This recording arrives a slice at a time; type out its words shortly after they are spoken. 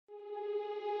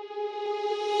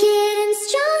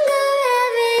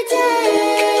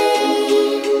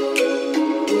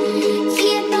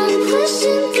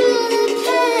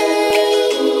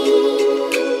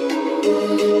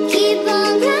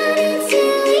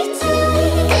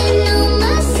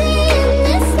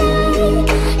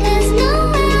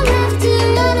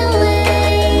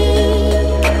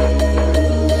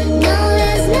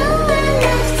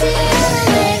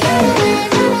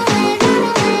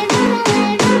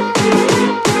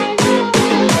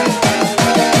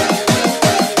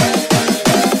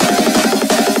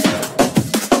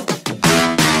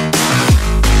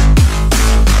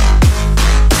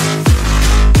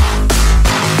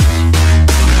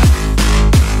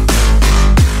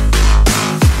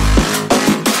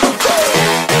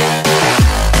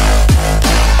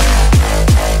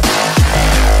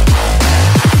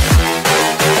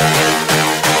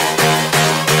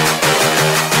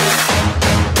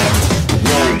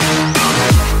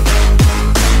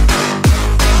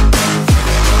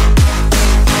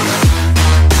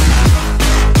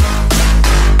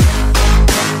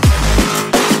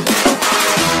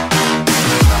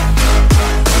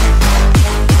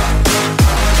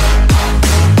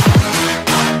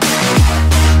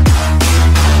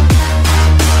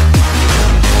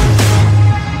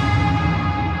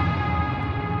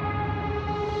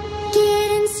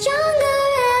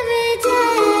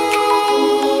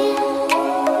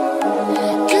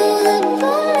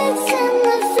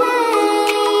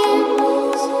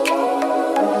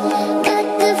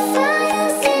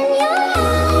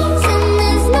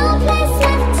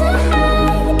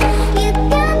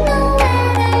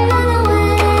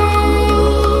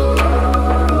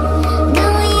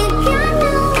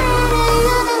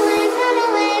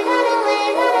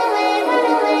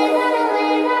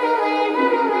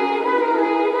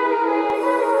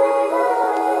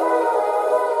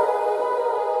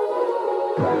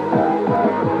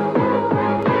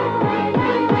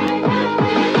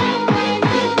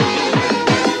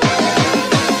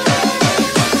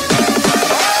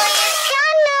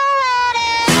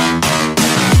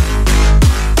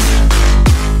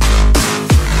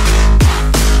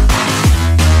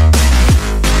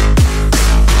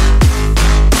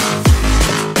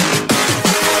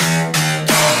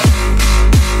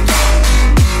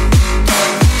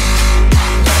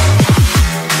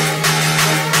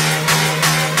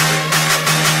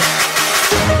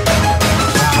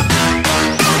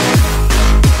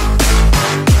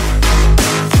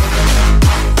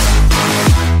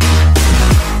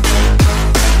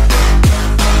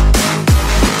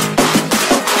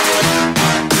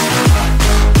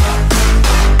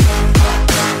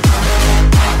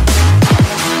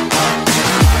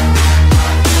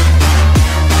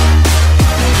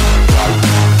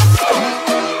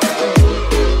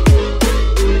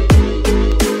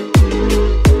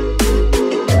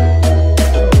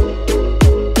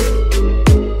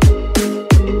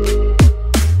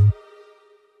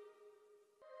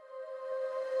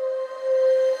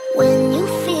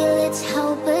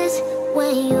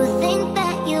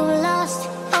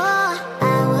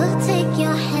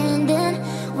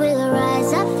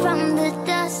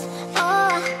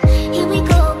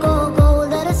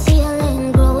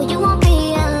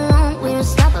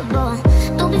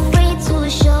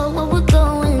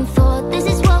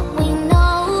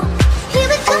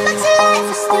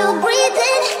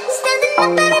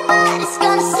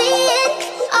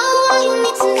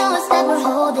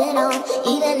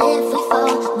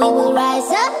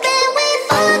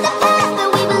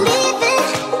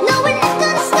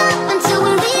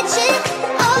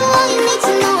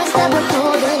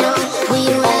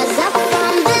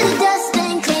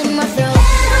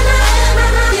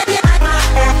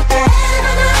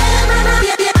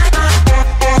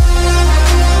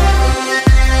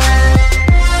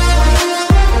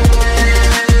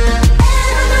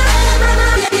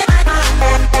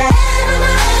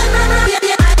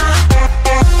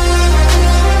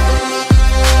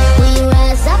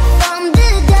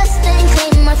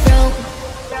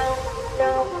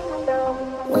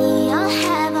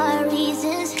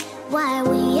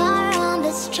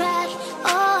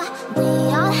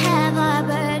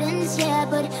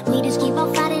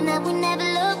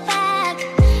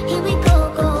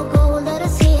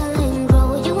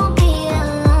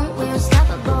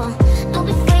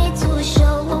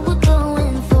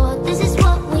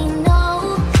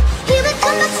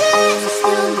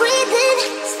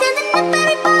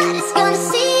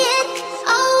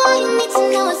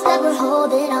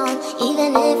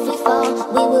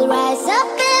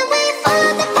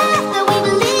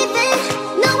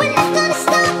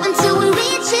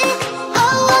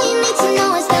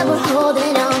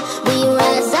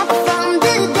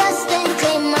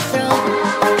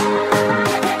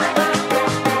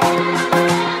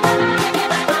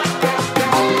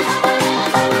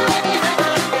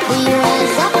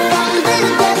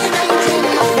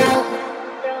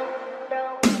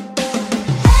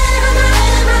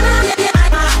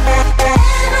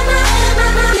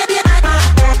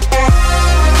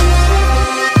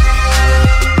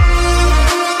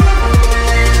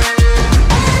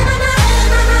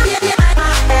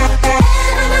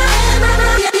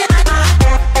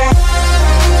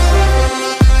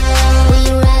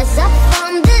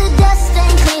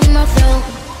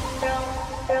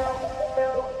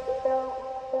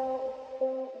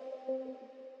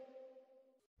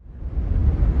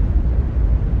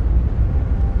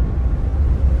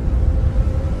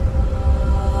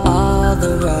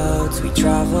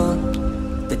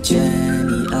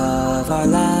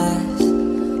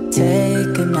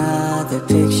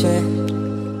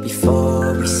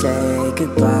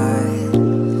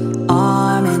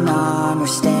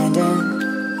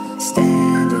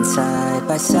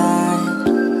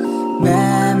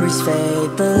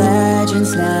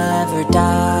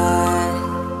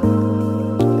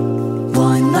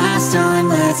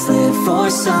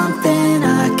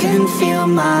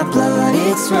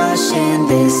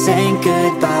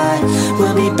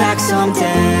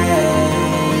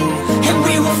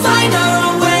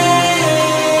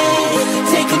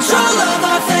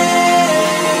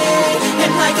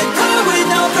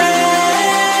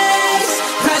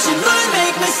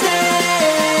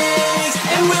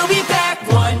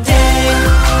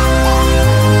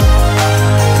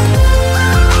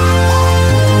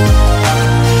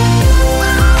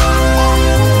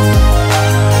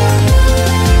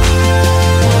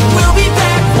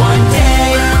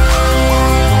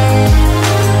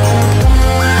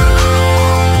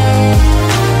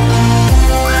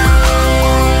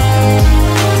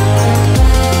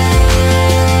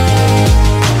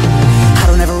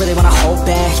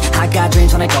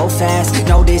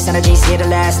energy's here to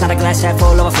last, not a glass half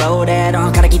full overflow.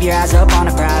 Gotta keep your eyes up on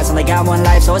the prize. Only got one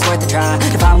life, so it's worth a try.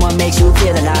 To find what makes you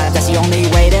feel alive, that's the only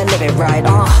way to live it right.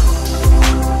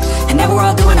 And now we're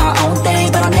all doing our own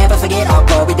thing, but I'll never forget our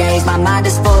glory days. My mind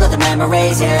is full of the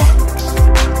memories, yeah.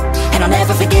 And I'll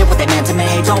never forget what they meant to me.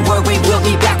 Don't worry, we'll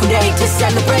be back one day to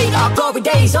celebrate our glory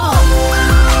days.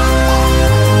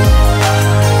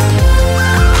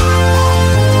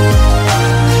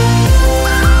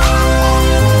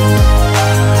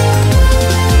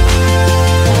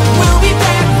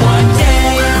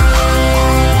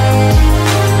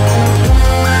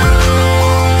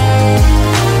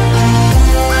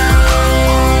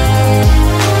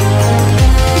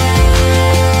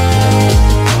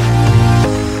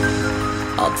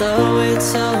 Although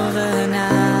it's over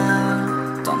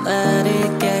now, don't let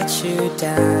it get you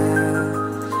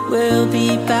down. We'll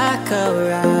be back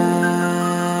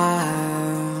around.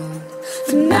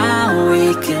 For now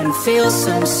we can feel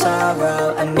some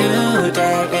sorrow. A new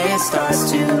day, it starts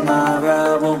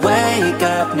tomorrow. We'll wake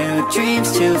up, new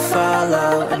dreams to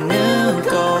follow. A new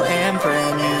goal and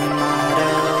brand new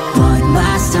motto. One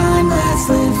last time, let's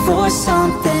live for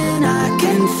something. I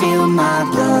can feel my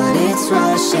blood, it's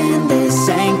rushing. This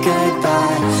ain't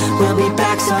goodbye, we'll be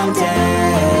back someday.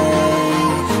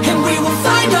 And we will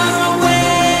find our own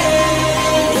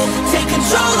way, take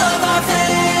control of our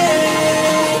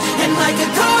fate. And like a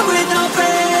car with no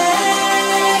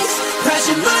brakes, crash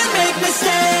and learn, make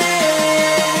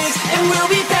mistakes. And we'll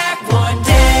be back one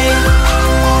day.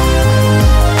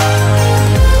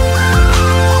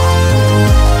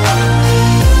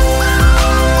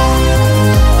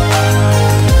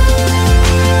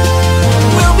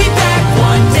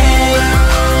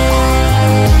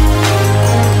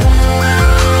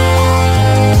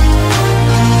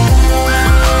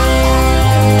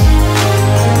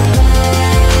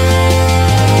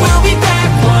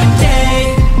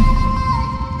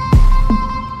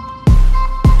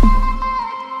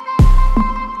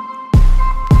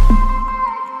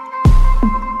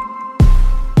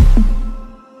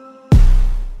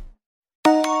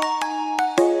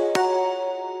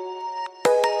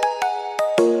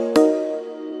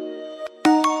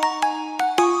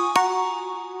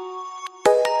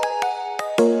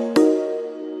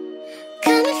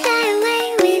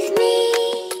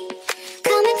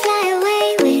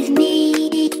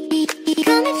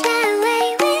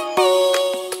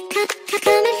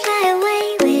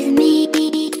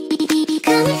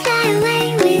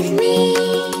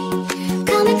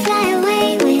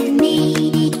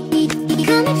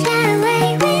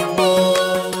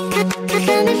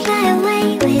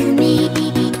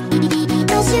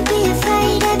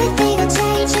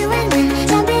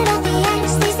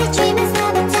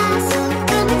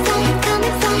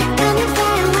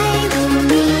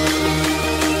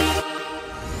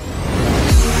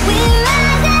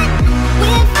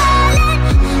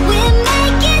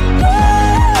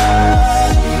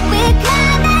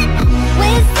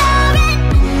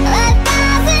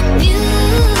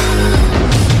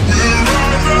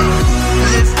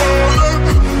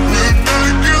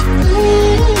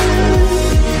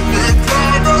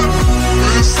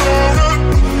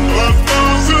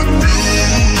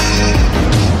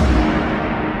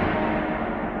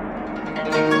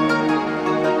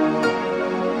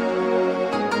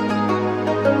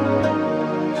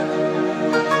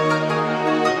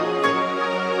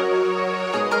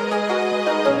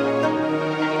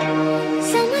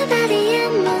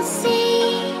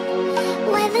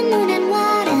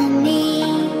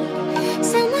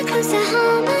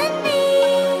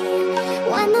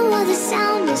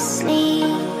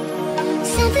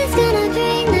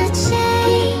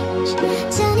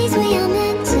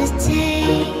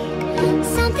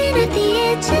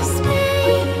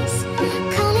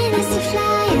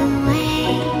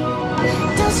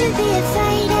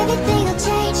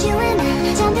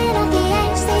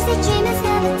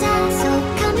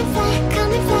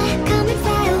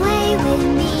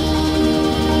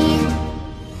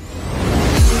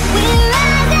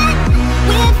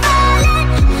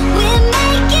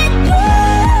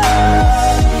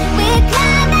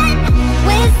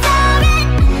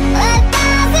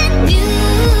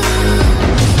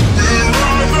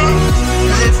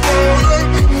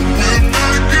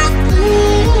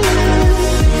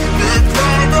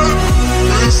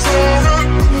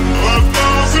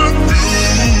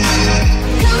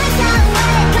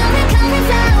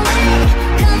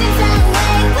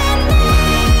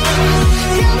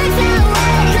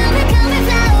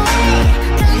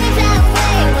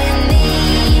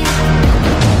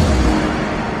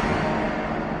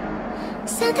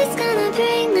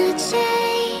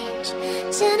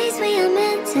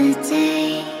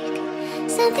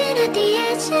 something at the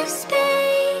edge of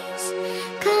space,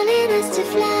 calling us to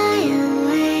fly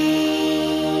away.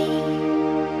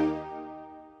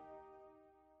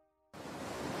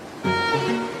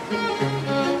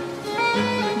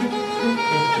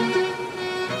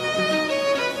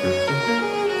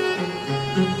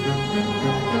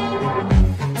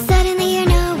 Suddenly you're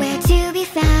nowhere to be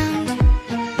found.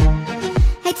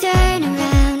 I turn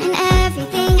around and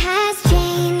everything has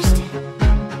changed.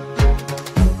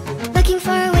 Looking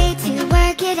for a way to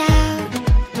work it out.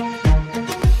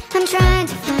 I'm trying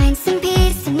to find some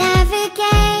peace to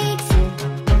navigate.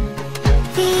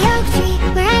 The oak tree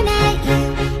where I met you,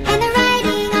 and the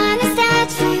writing on the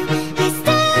statue. I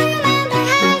still remember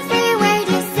every word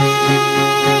you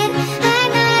said. I'm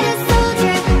not a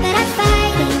soldier, but I'm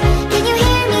fighting. Can you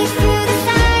hear me through the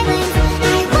silence?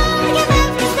 I won't give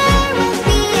up, 'cause there will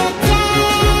be a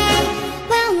day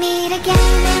we'll meet again.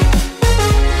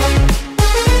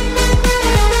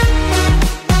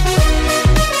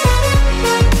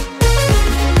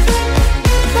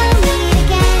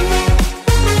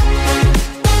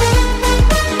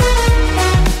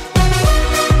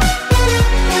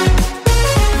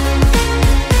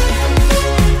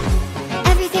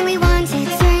 Everything we wanted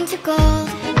turned to gold.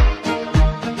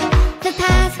 The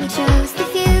path we chose, the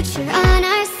future on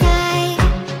our side.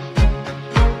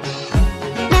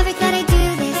 Never thought I'd do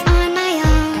this on my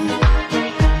own,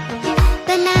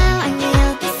 but now I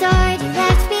wield the sword you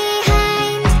left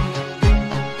behind.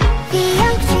 The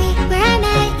oak tree where I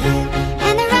met you,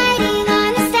 and the writing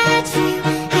on the statue.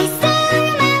 I still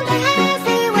remember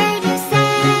every word you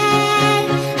said.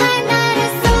 I'm not a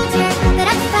soldier, but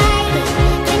I'm fighting.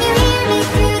 Can you hear me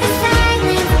through the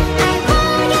silence? I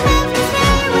won't give up, 'cause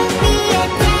there will be a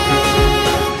day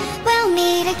we'll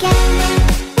meet again.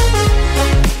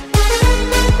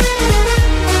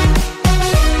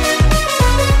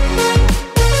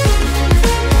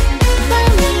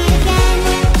 We'll meet again.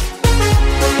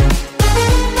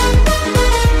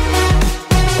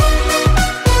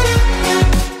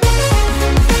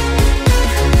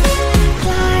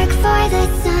 Dark for the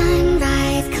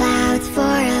sunrise, clouds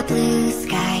for a blue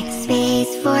sky,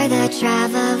 space for the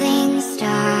traveling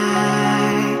star.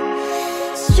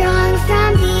 Strong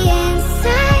from the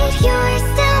inside, you're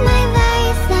still my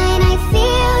lifeline. I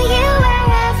feel you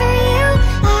wherever you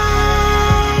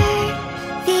are.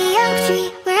 The oak tree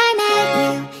where I met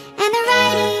you, and the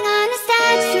writing on the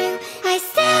statue. I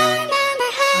still remember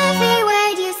every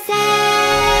word you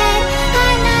said.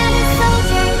 I'm not a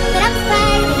soldier, but I'm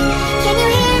fighting. Can you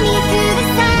hear me through the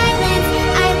silence?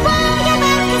 I won't give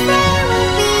up, 'cause there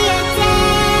will be a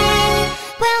day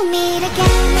we'll meet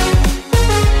again.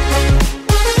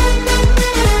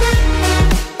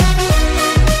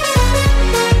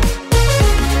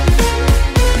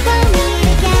 We'll meet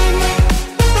again.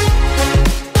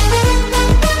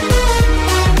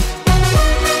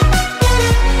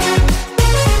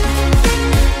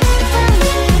 We'll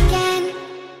meet again.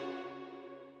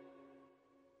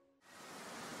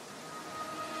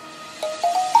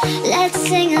 Let's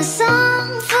sing a song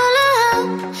full of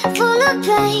hope, full of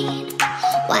pain.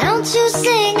 Why don't you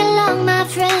sing along, my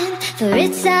friend? For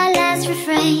it's our last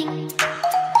refrain.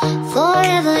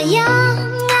 Forever young,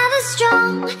 ever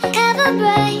strong, ever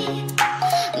brave.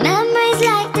 Memories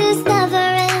like this never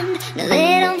end. No,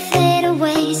 they don't fade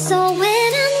away. So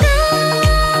when I'm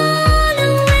gone,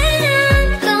 oh, when I'm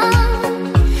gone,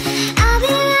 I'll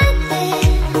be right there,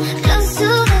 close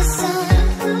to the sun.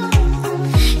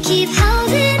 Keep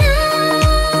holding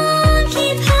on,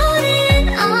 keep holding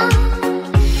on.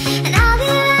 And I'll be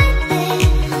right there,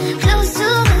 close to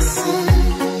the sun,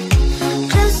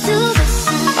 close to the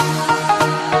sun.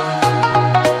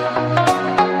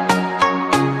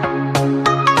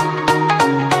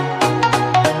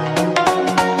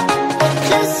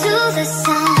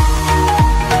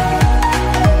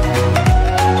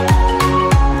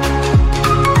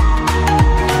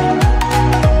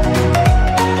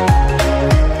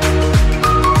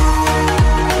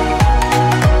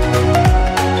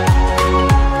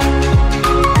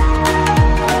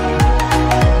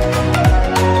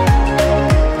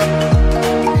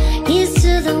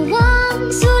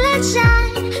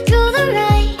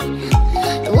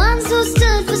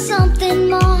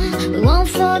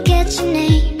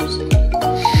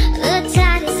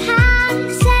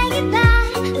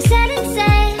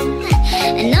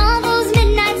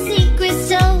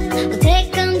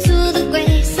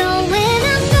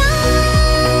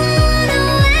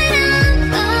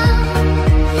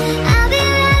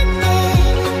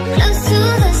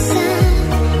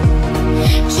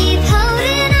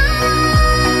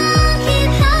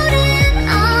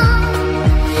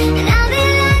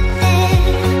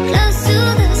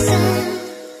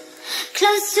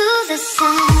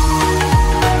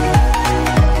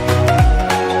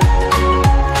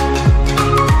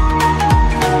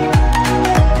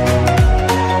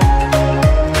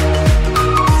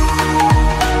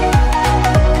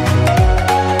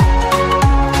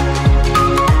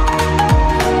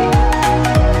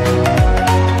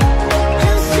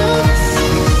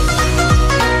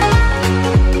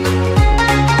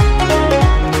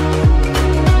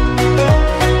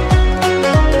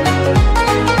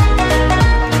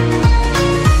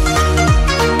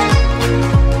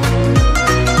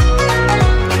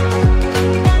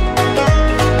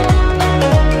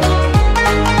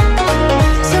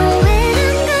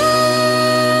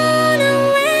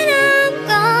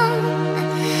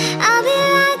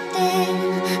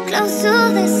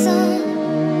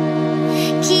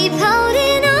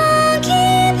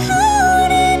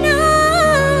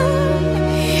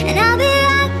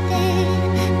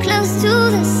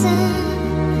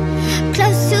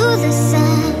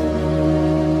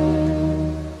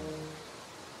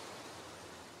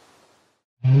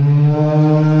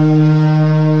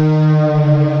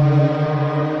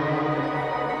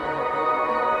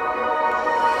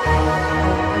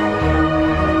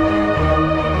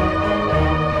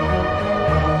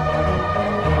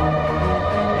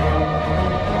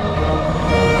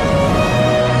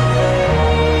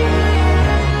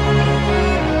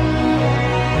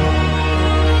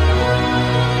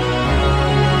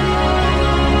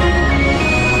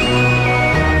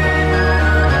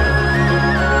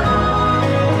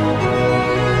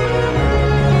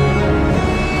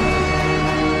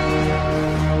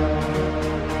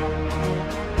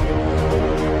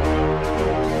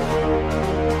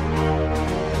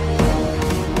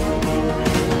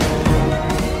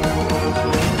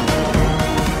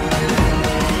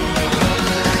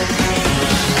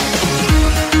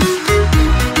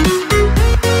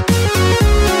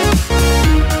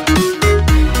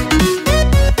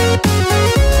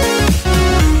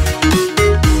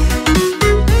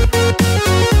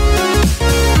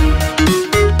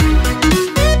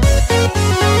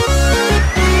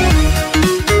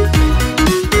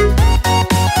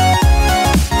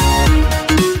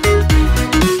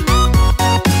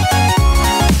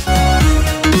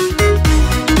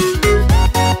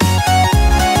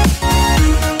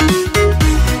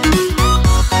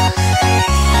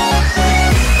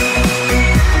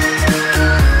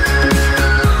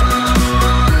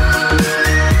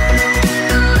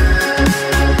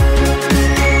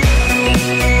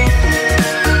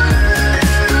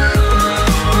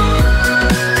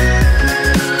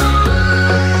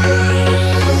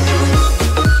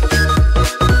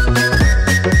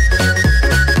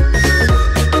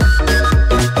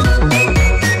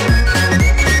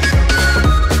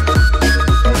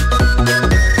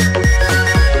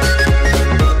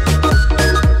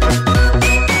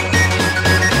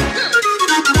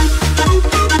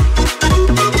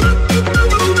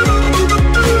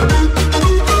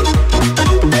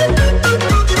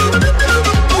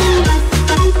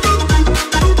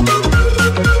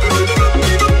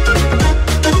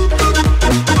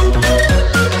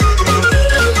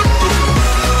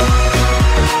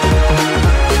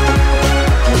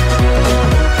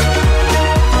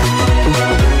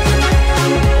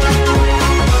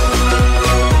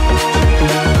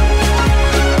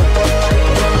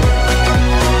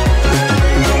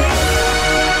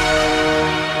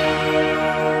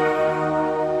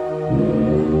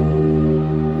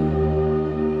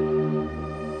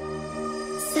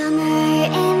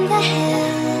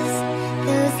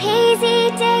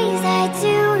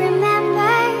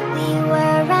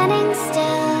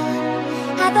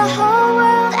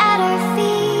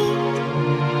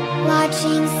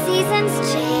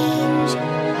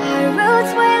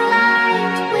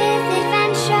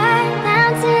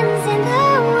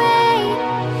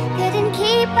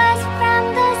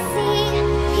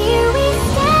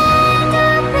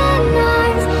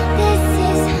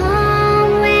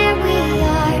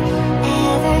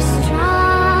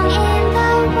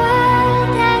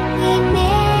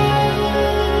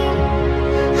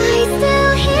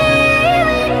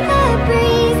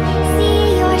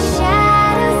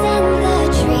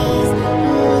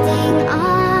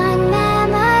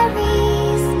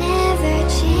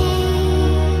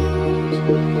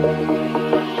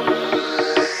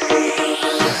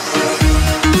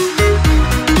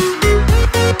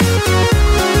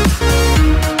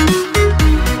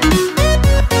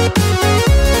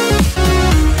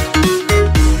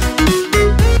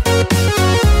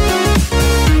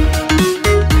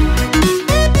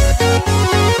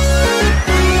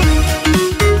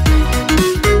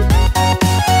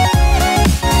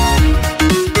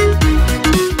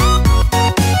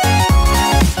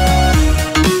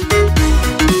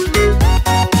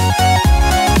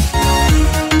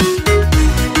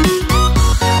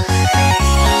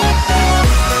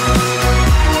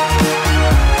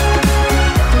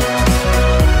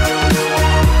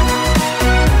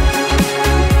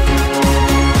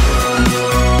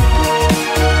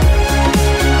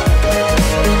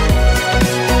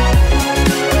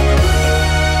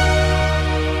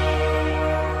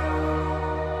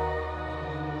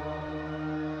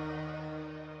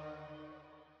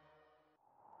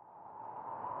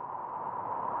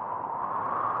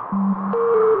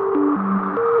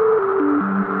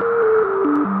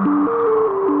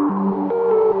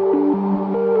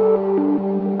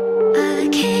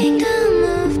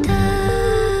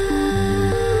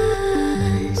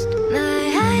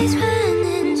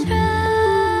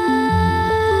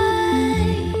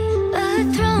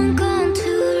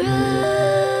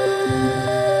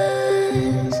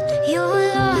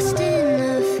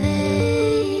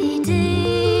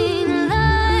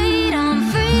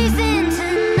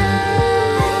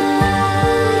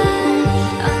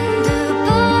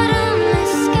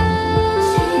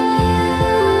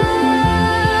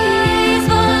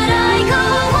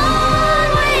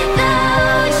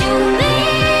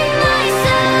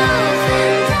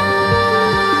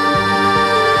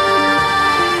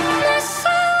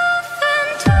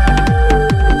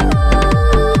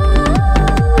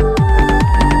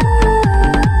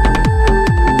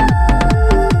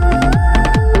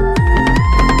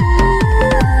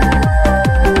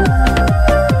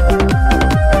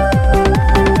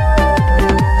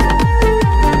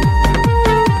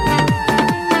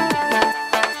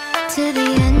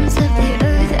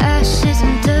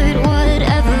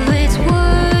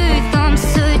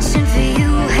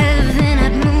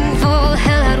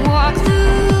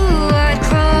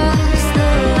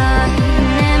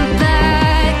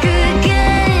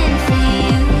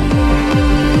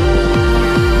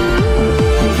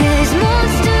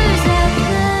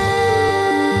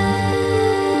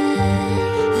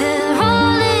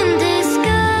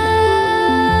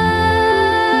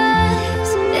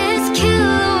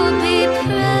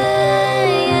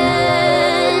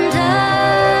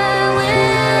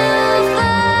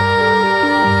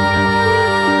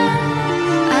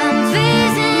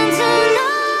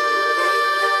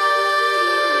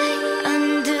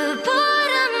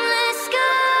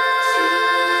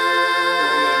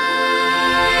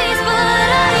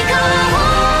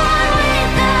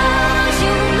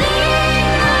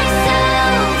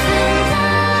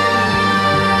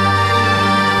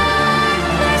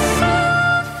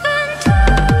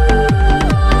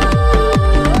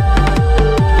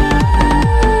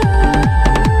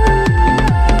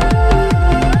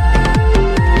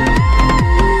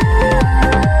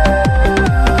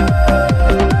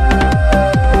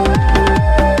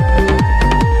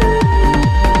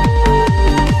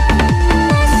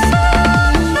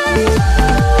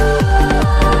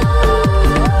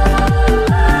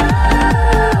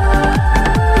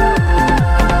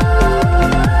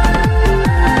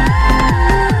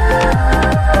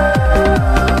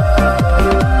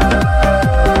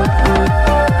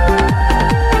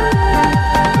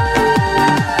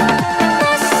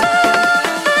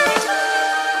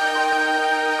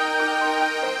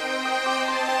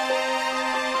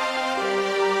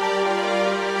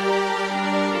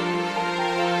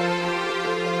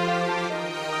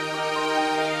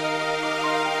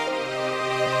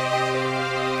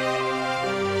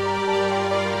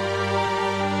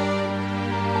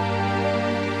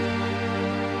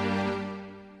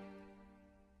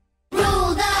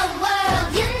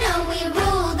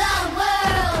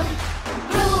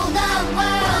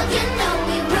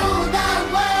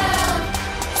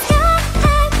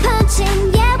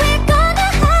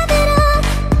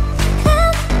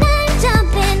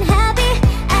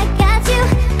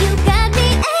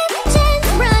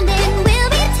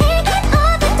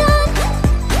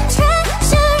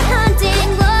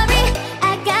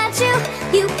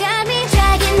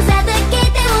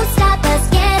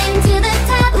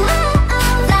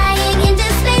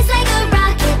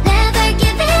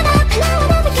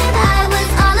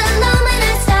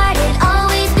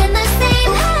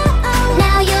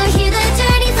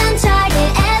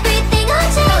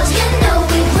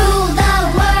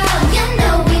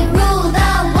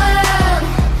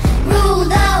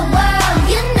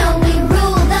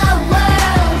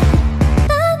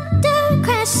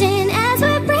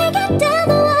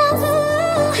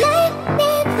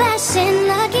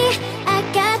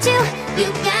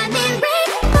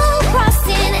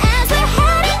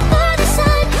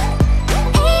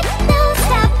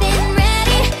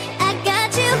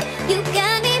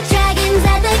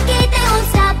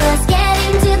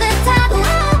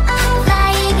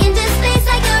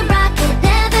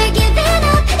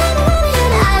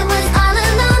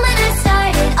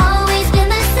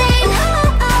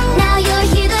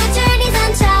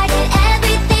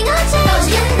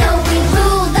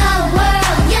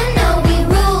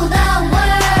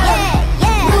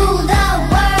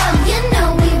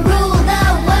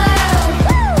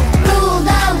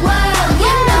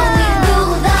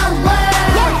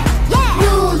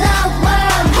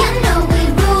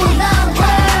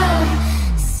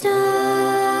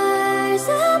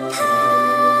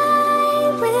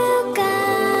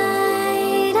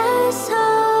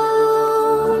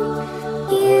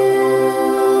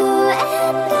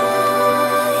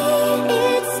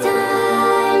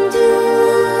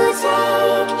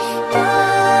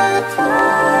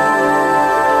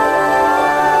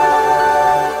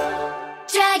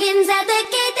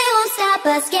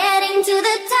 us getting to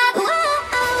the top.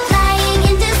 Flying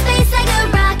into space like a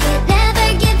rocket, never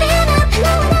giving up.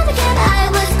 No, never give up. I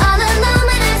was all alone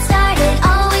when I started,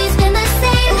 always been the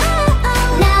same.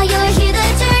 Now you're here, the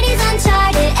journey's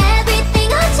uncharted, everything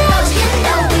will change. You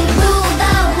know we rule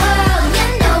the world, you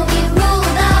know we rule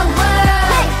the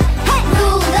world.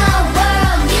 Rule the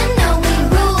world, you know we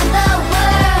rule the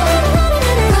world.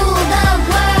 Rule the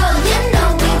world, you know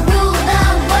we rule the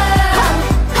world.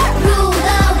 Rule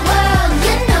the world,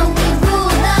 you know we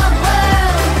rule the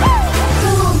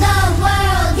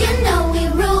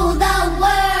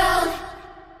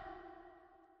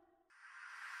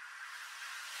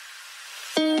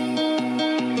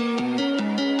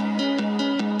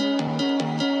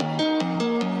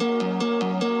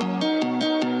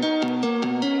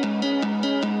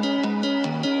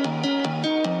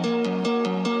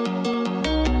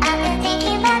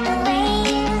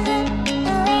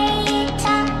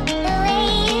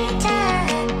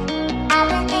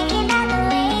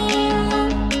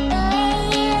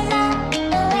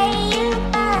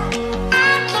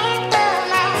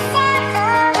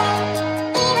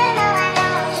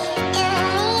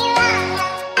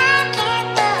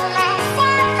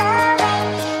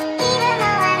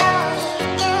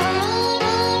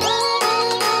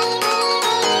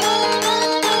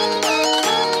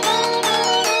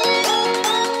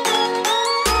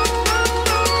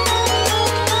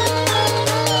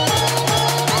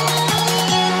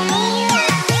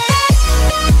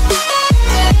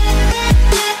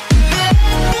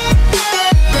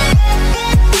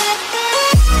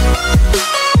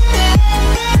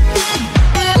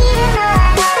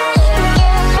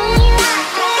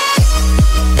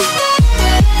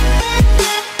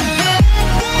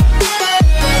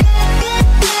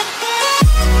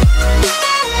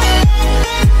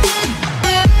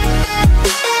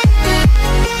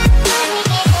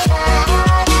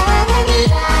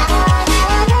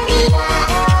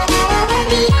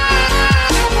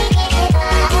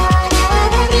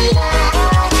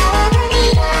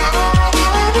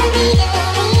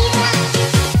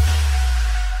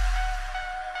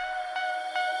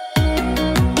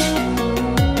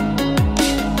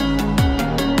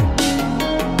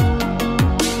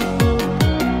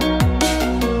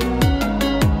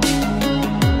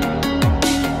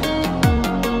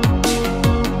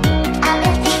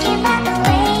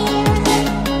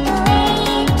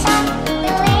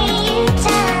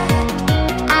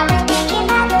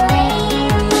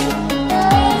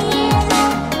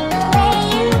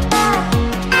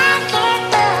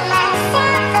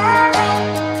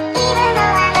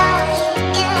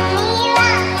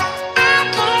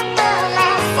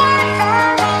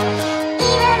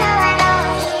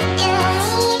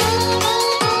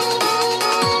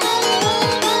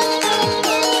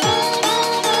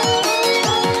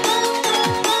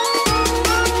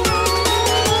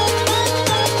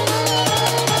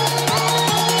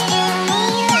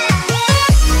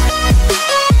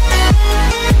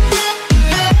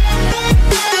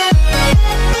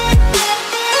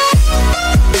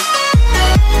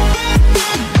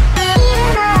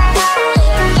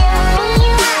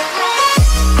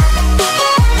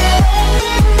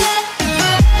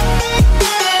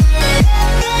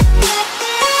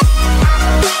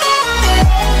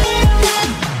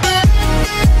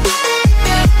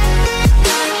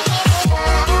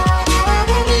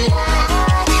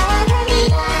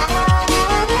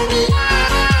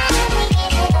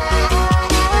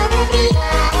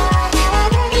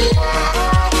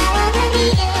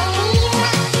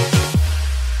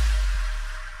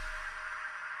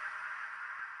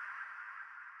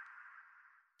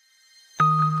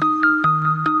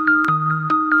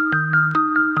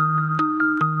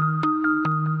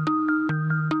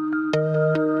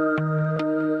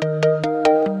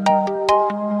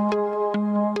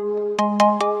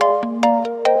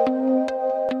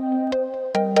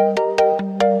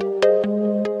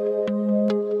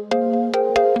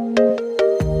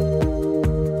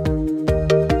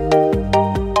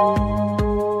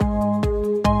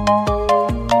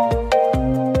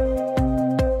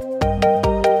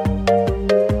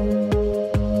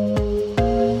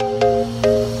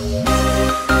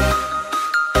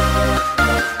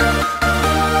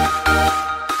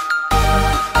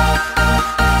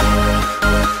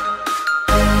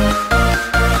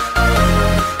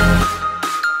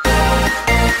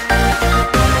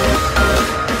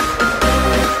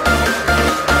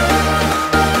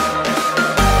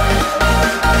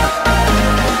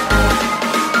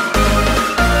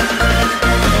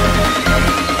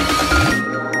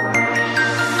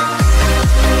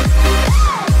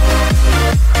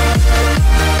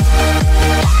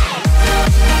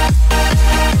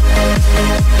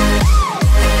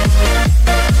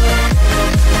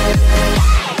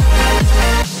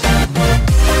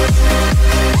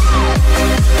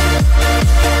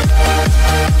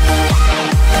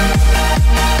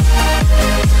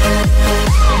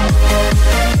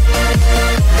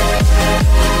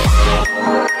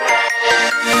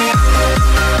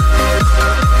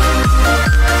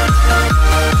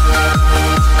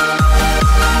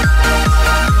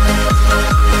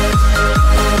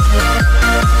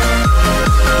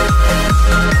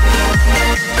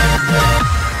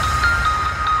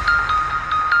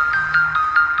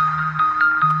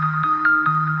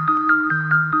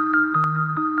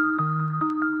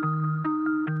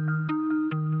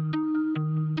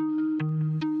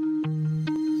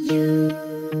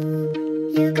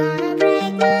You're gonna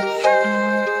break my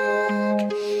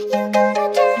heart. You're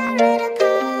gonna tear it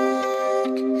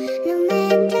apart. No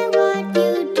matter what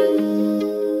you do,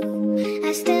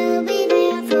 I'll still be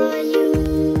there for you.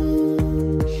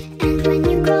 And when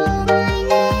you call my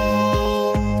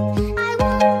name, I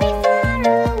won't be far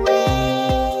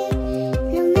away.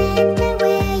 No matter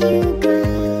where you go,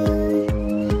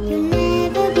 you'll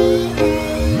never be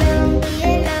alone. Be alone, be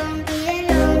alone.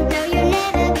 No, you'll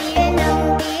never be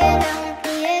alone. Be alone, be alone. No,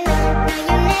 you'll never be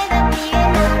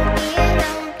alone.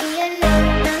 Be alone, be alone.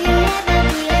 No, you'll never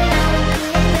be alone.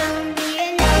 Be alone, be alone. No, you'll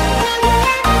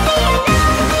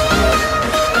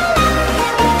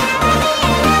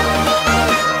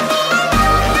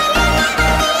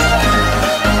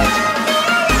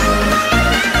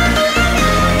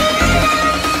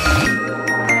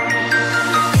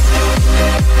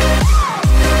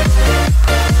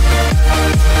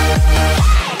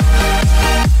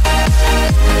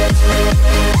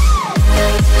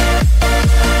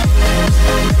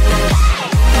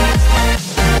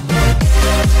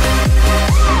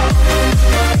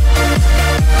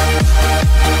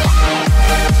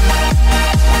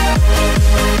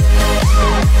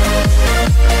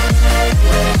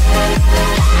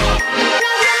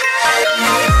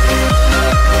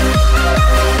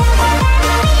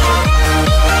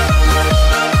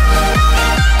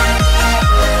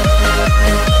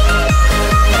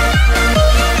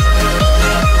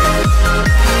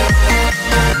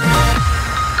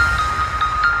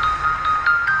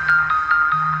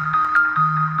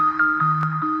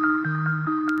be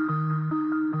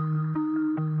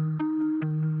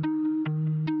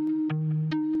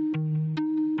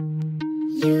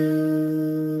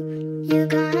You're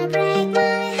gonna break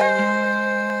my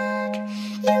heart.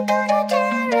 You're gonna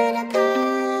tear it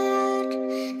apart.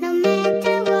 No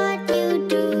matter what you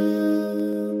do,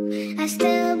 I'll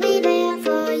still be there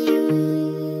for you.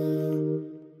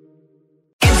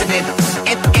 Infinite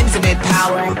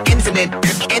power, infinite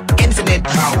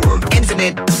power,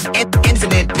 infinite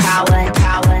power,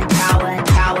 power, power,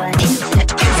 power,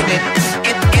 infinite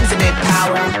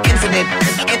power, infinite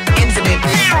power,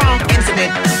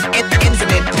 infinite power,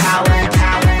 power, power,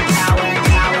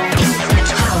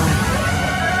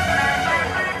 power,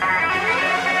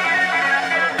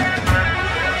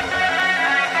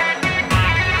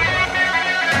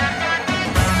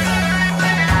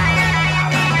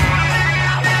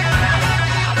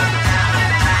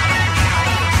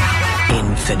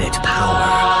 infinite power. Infinite power.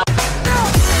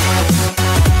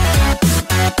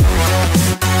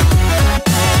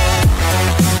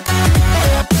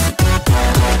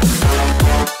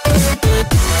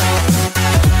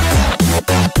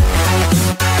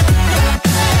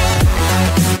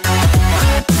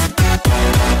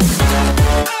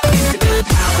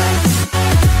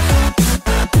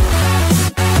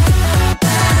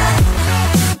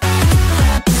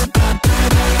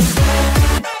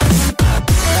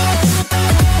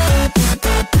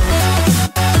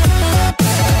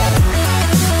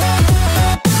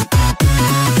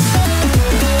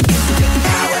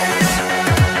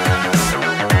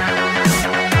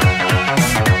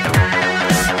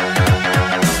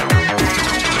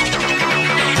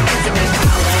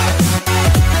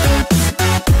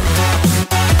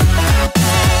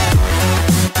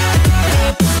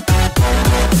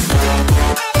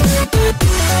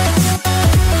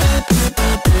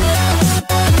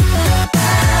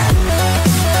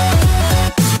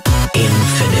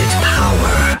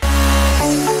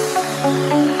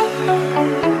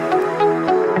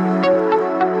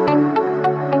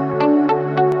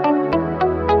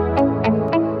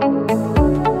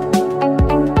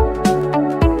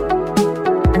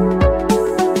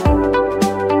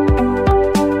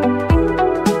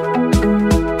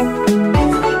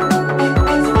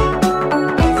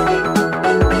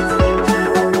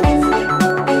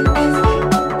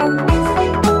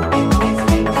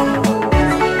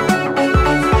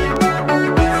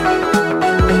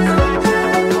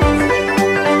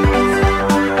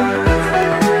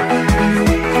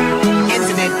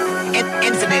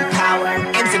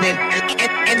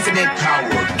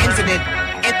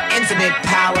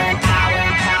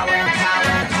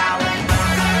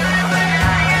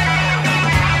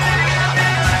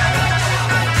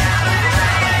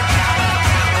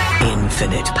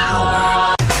 Infinite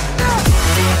power.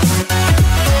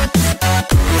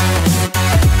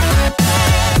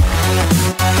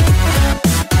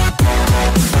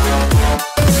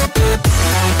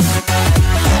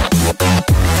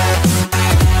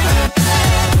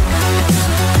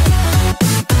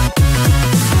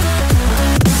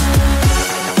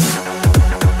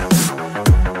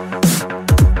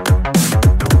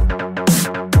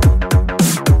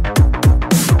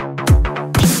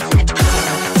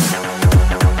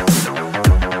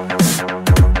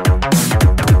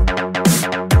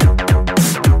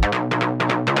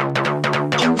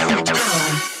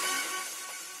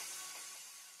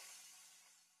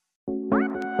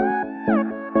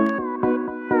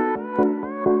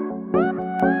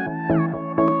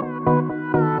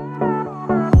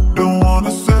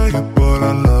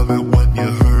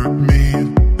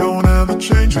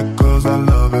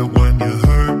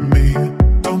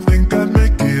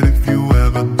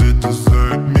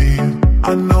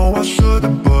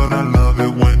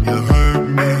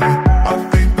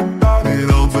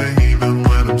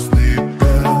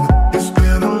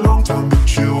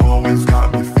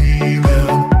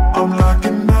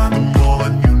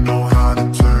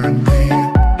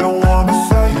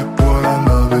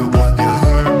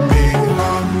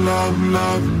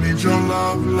 love, need your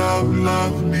love, love,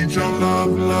 love, need your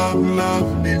love, love,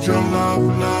 love, need your love,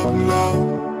 love,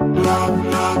 love, love,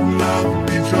 love, love,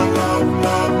 need your love,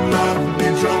 love, love,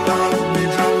 need your love,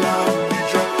 need your love,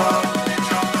 need your love, need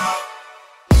your love.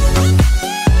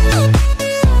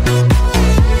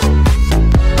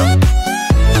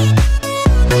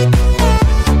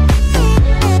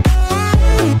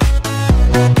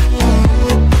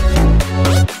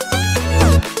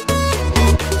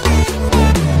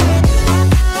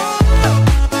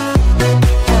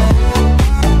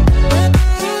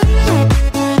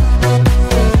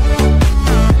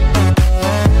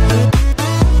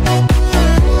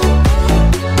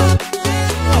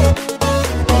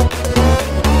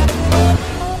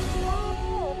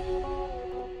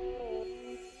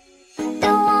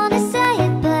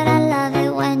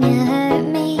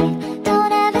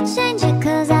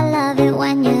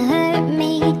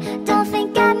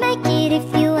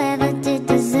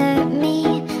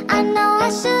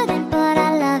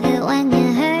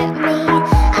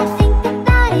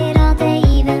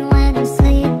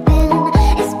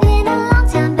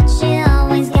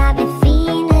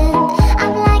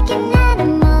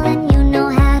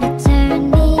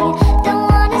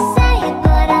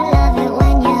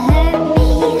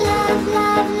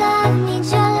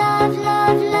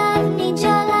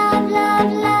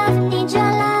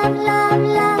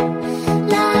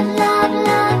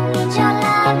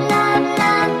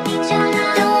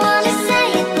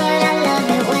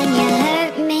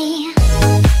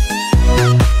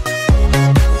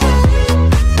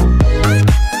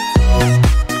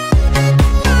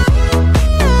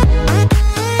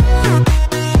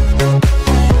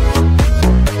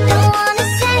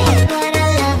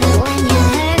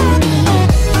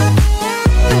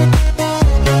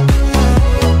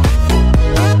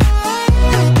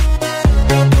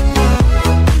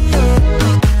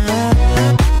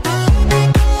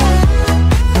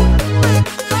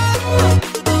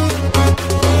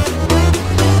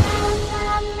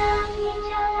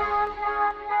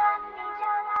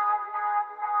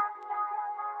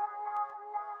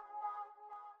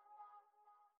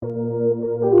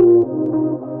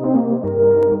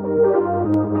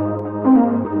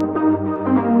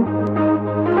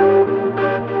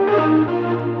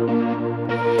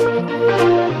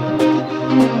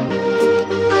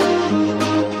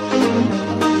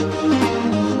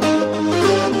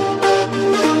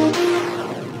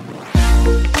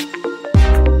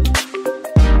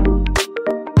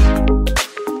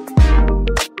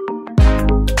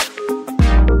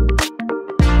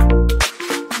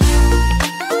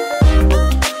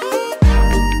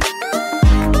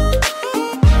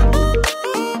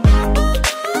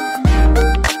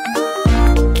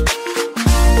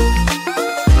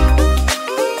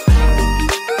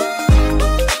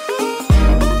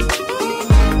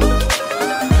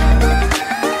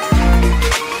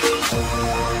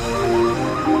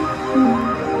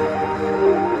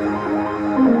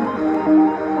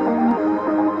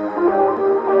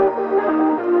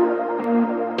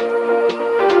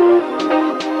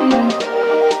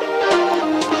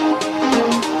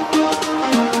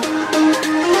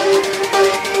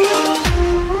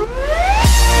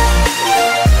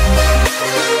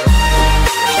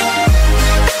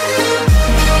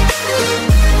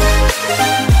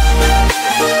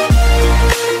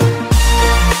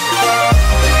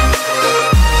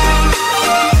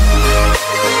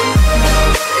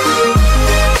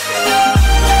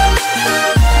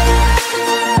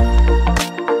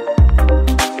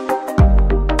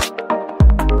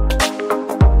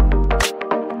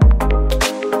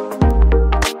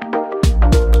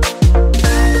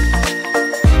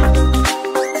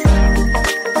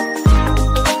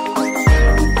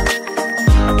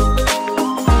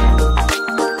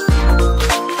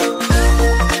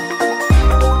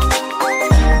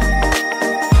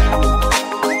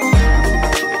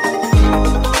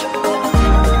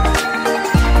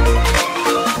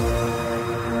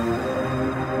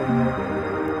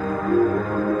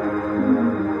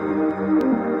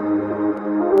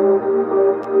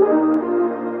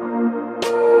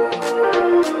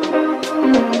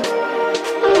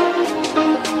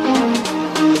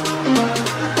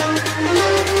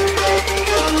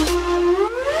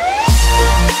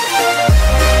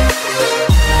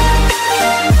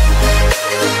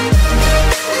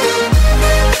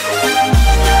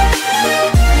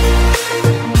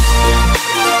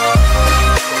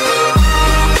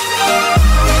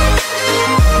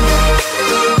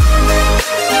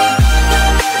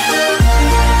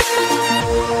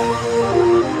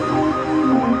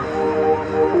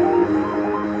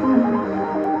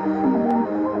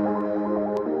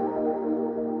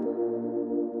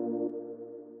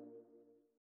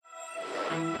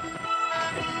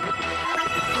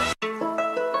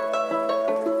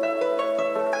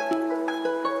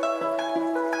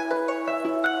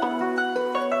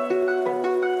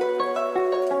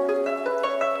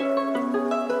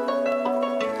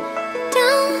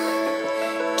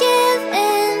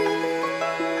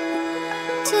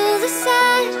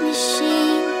 slot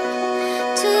machine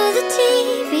to the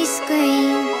TV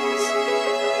screens.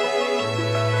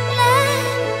 Let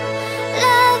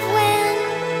love win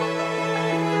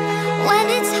when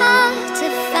it's hard to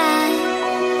find,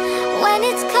 when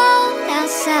it's cold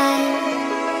outside.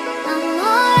 I'm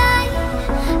alright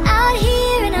out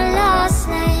here in a lost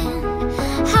land,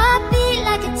 heartbeat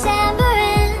like a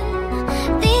tambourine.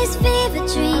 These fever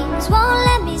dreams won't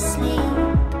let me sleep,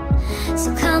 so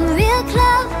come real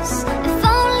close, if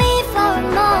only for a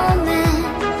moment.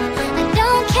 I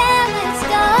don't care where it's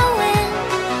going,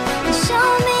 and show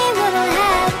me what'll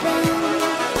happen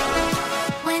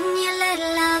when you let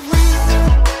love win.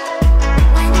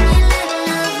 When you let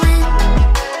love win.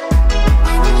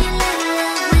 When you let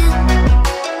love win.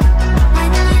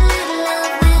 When you let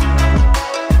love win.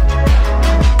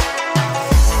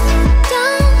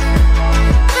 Don't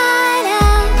hide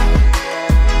out.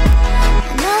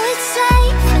 I know it's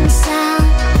safe and sound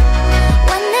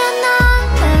when they're not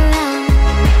around.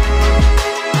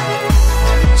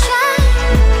 Try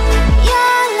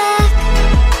your luck.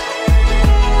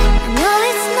 I know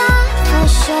it's not for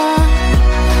sure,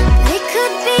 but it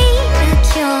could be a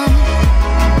cure.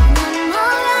 I'm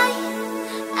alright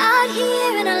out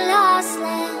here in a lost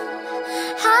land,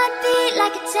 heartbeat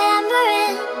like a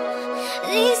tambourine.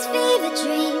 These fever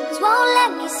dreams won't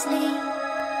let me sleep,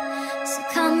 so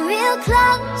come real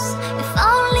close, if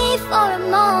only for a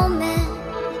moment.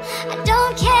 I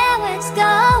don't care where it's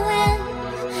going,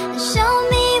 and show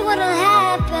me what'll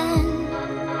happen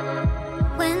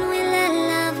when we let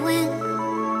love win.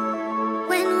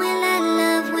 When we let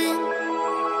love win.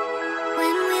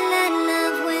 When we let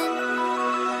love win.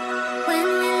 When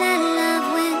we let love win. When we let love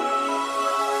win.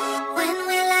 When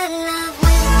we let love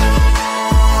win.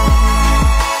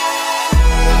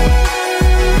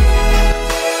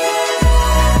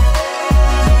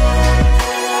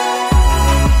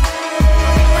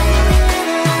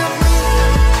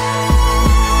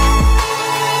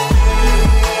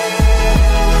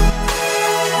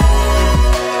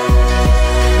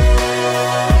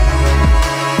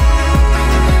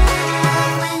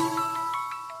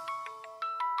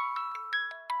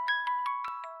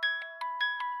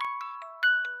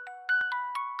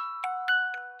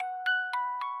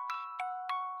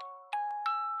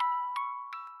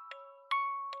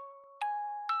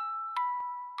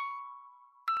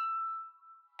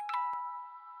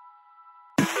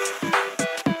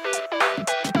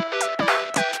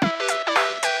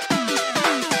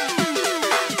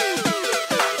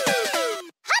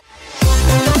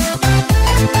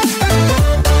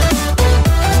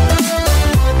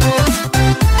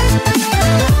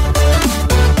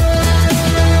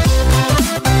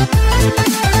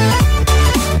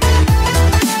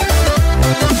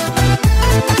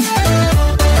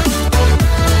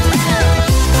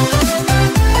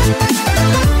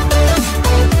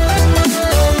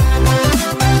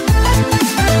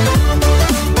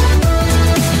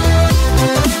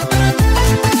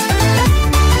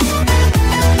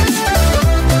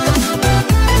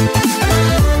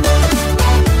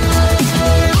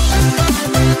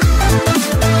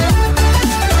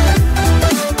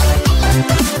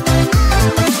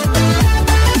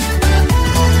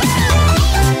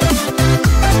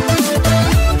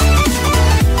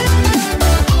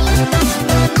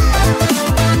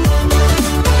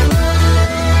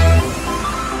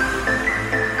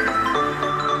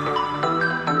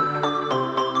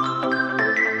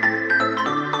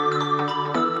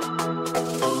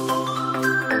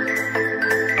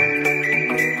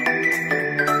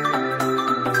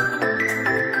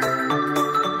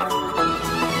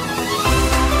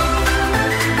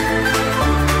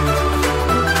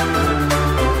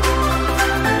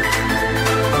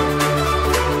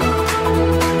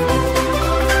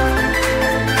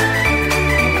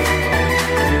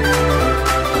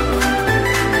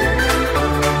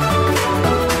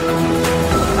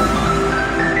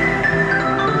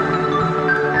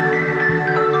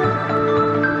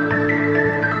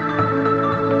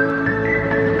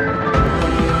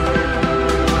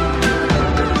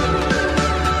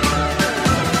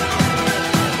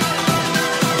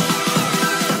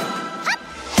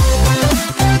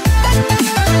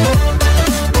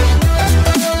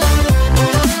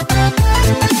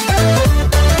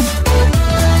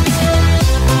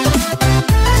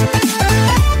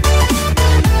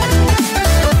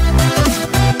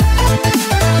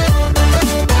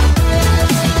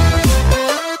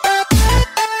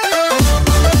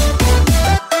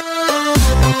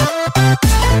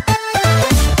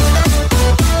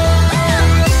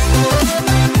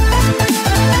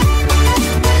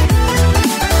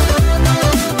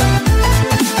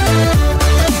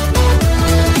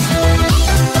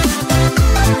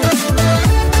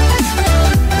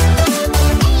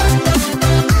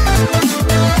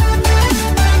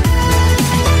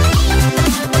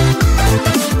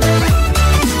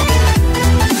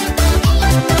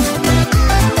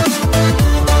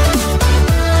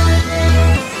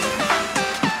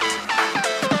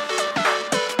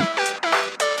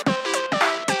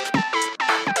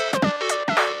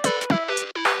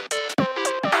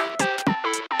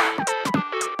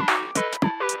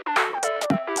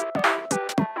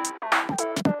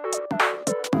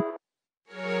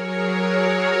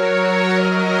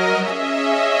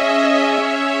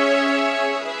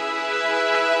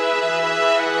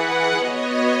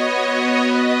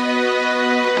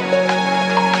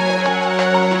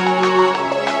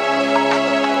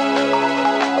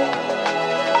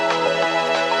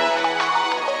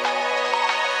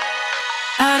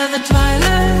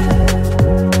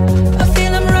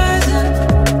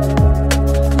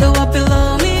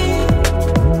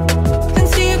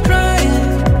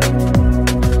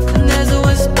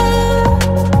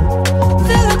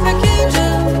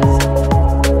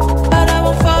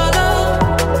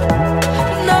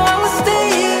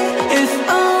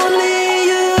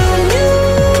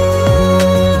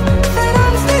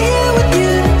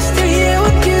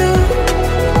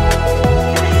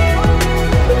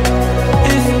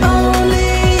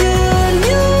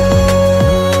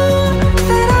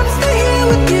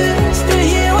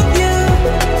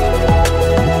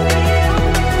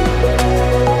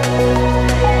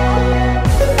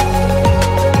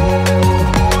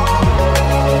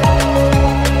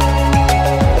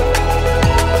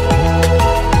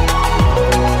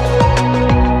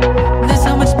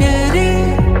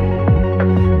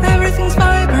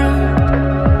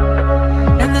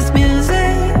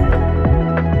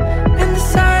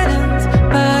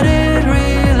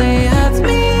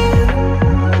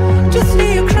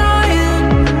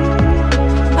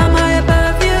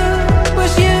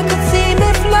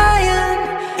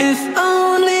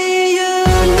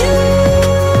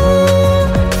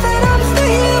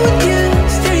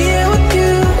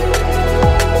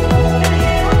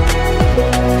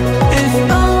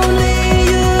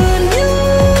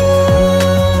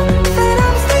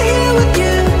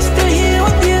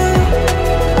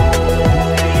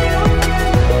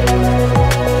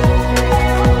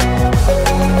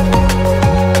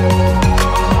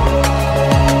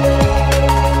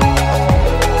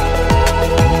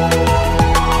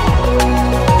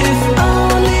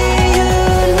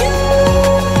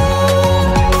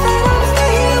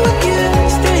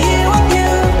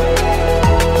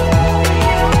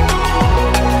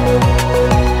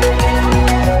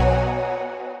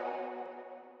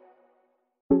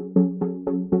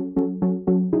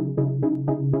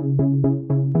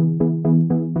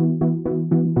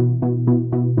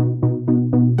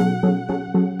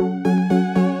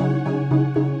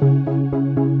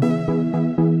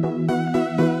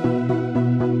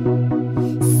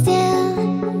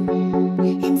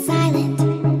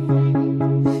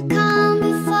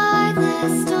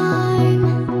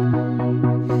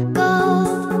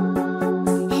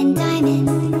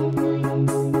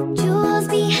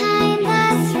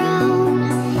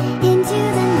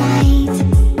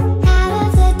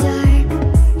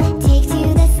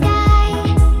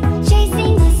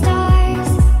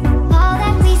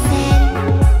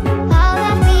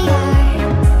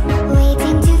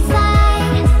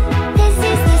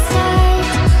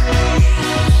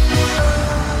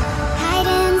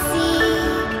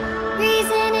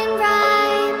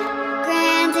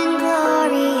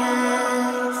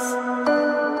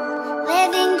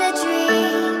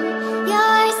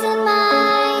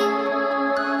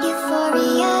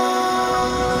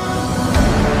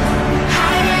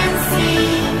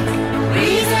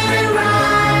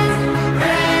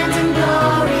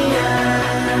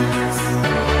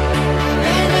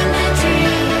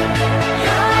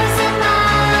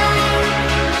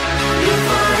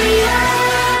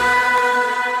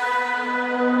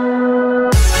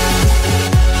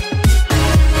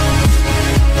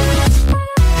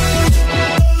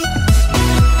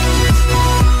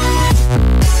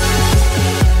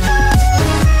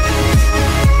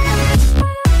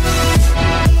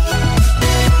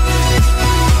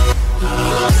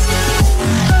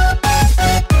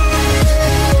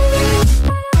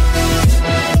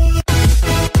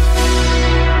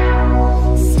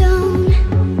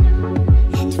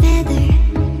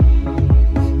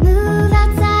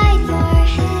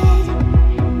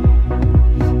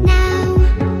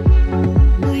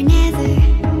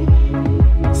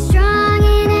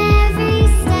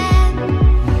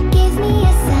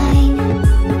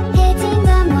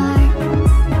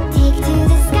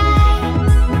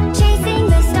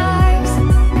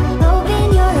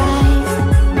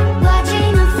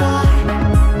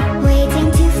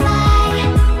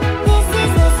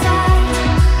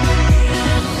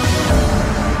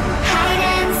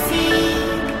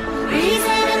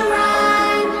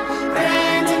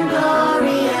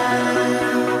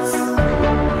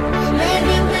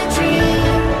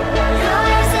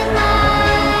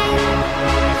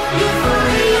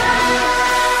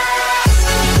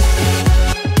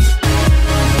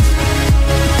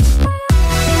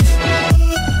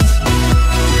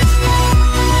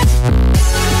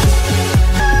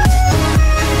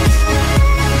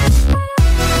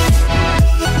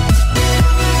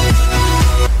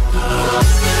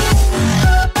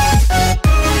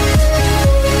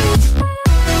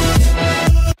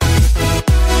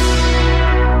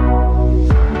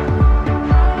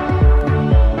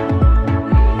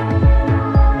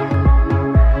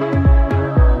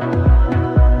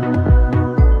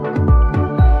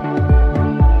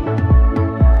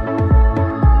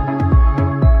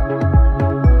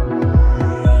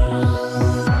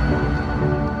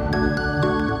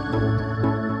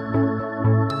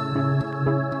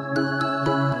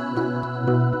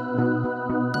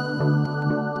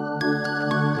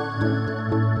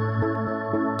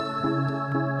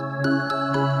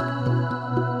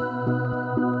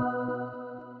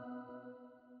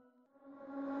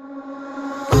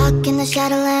 Stuck in the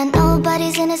shadowland,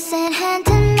 nobody's innocent. Hand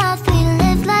in mouth, we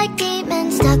live like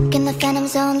demons. Stuck in the phantom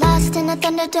zone, lost in the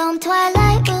thunderdome.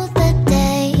 Twilight ruled the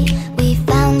day. We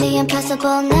found the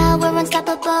impossible, now we're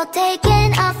unstoppable.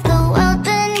 Taking off the world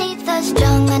beneath us.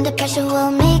 Strong under pressure,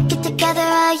 we'll make it together.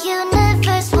 Our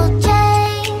universe will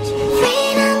change.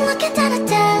 Freedom, looking down a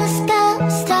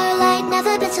telescope. Starlight,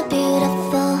 never been so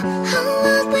beautiful. Whole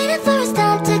world waiting for us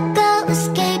time to go.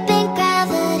 Escaping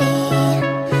gravity.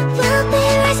 We'll be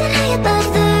rising high above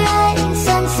the rain.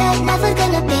 Sunset, never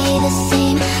gonna be the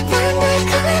same. Thunder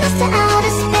calling us to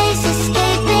outer space.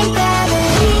 Escaping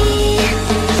gravity.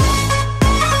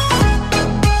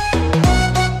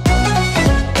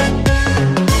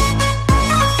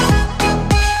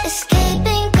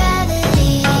 Escaping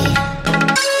gravity.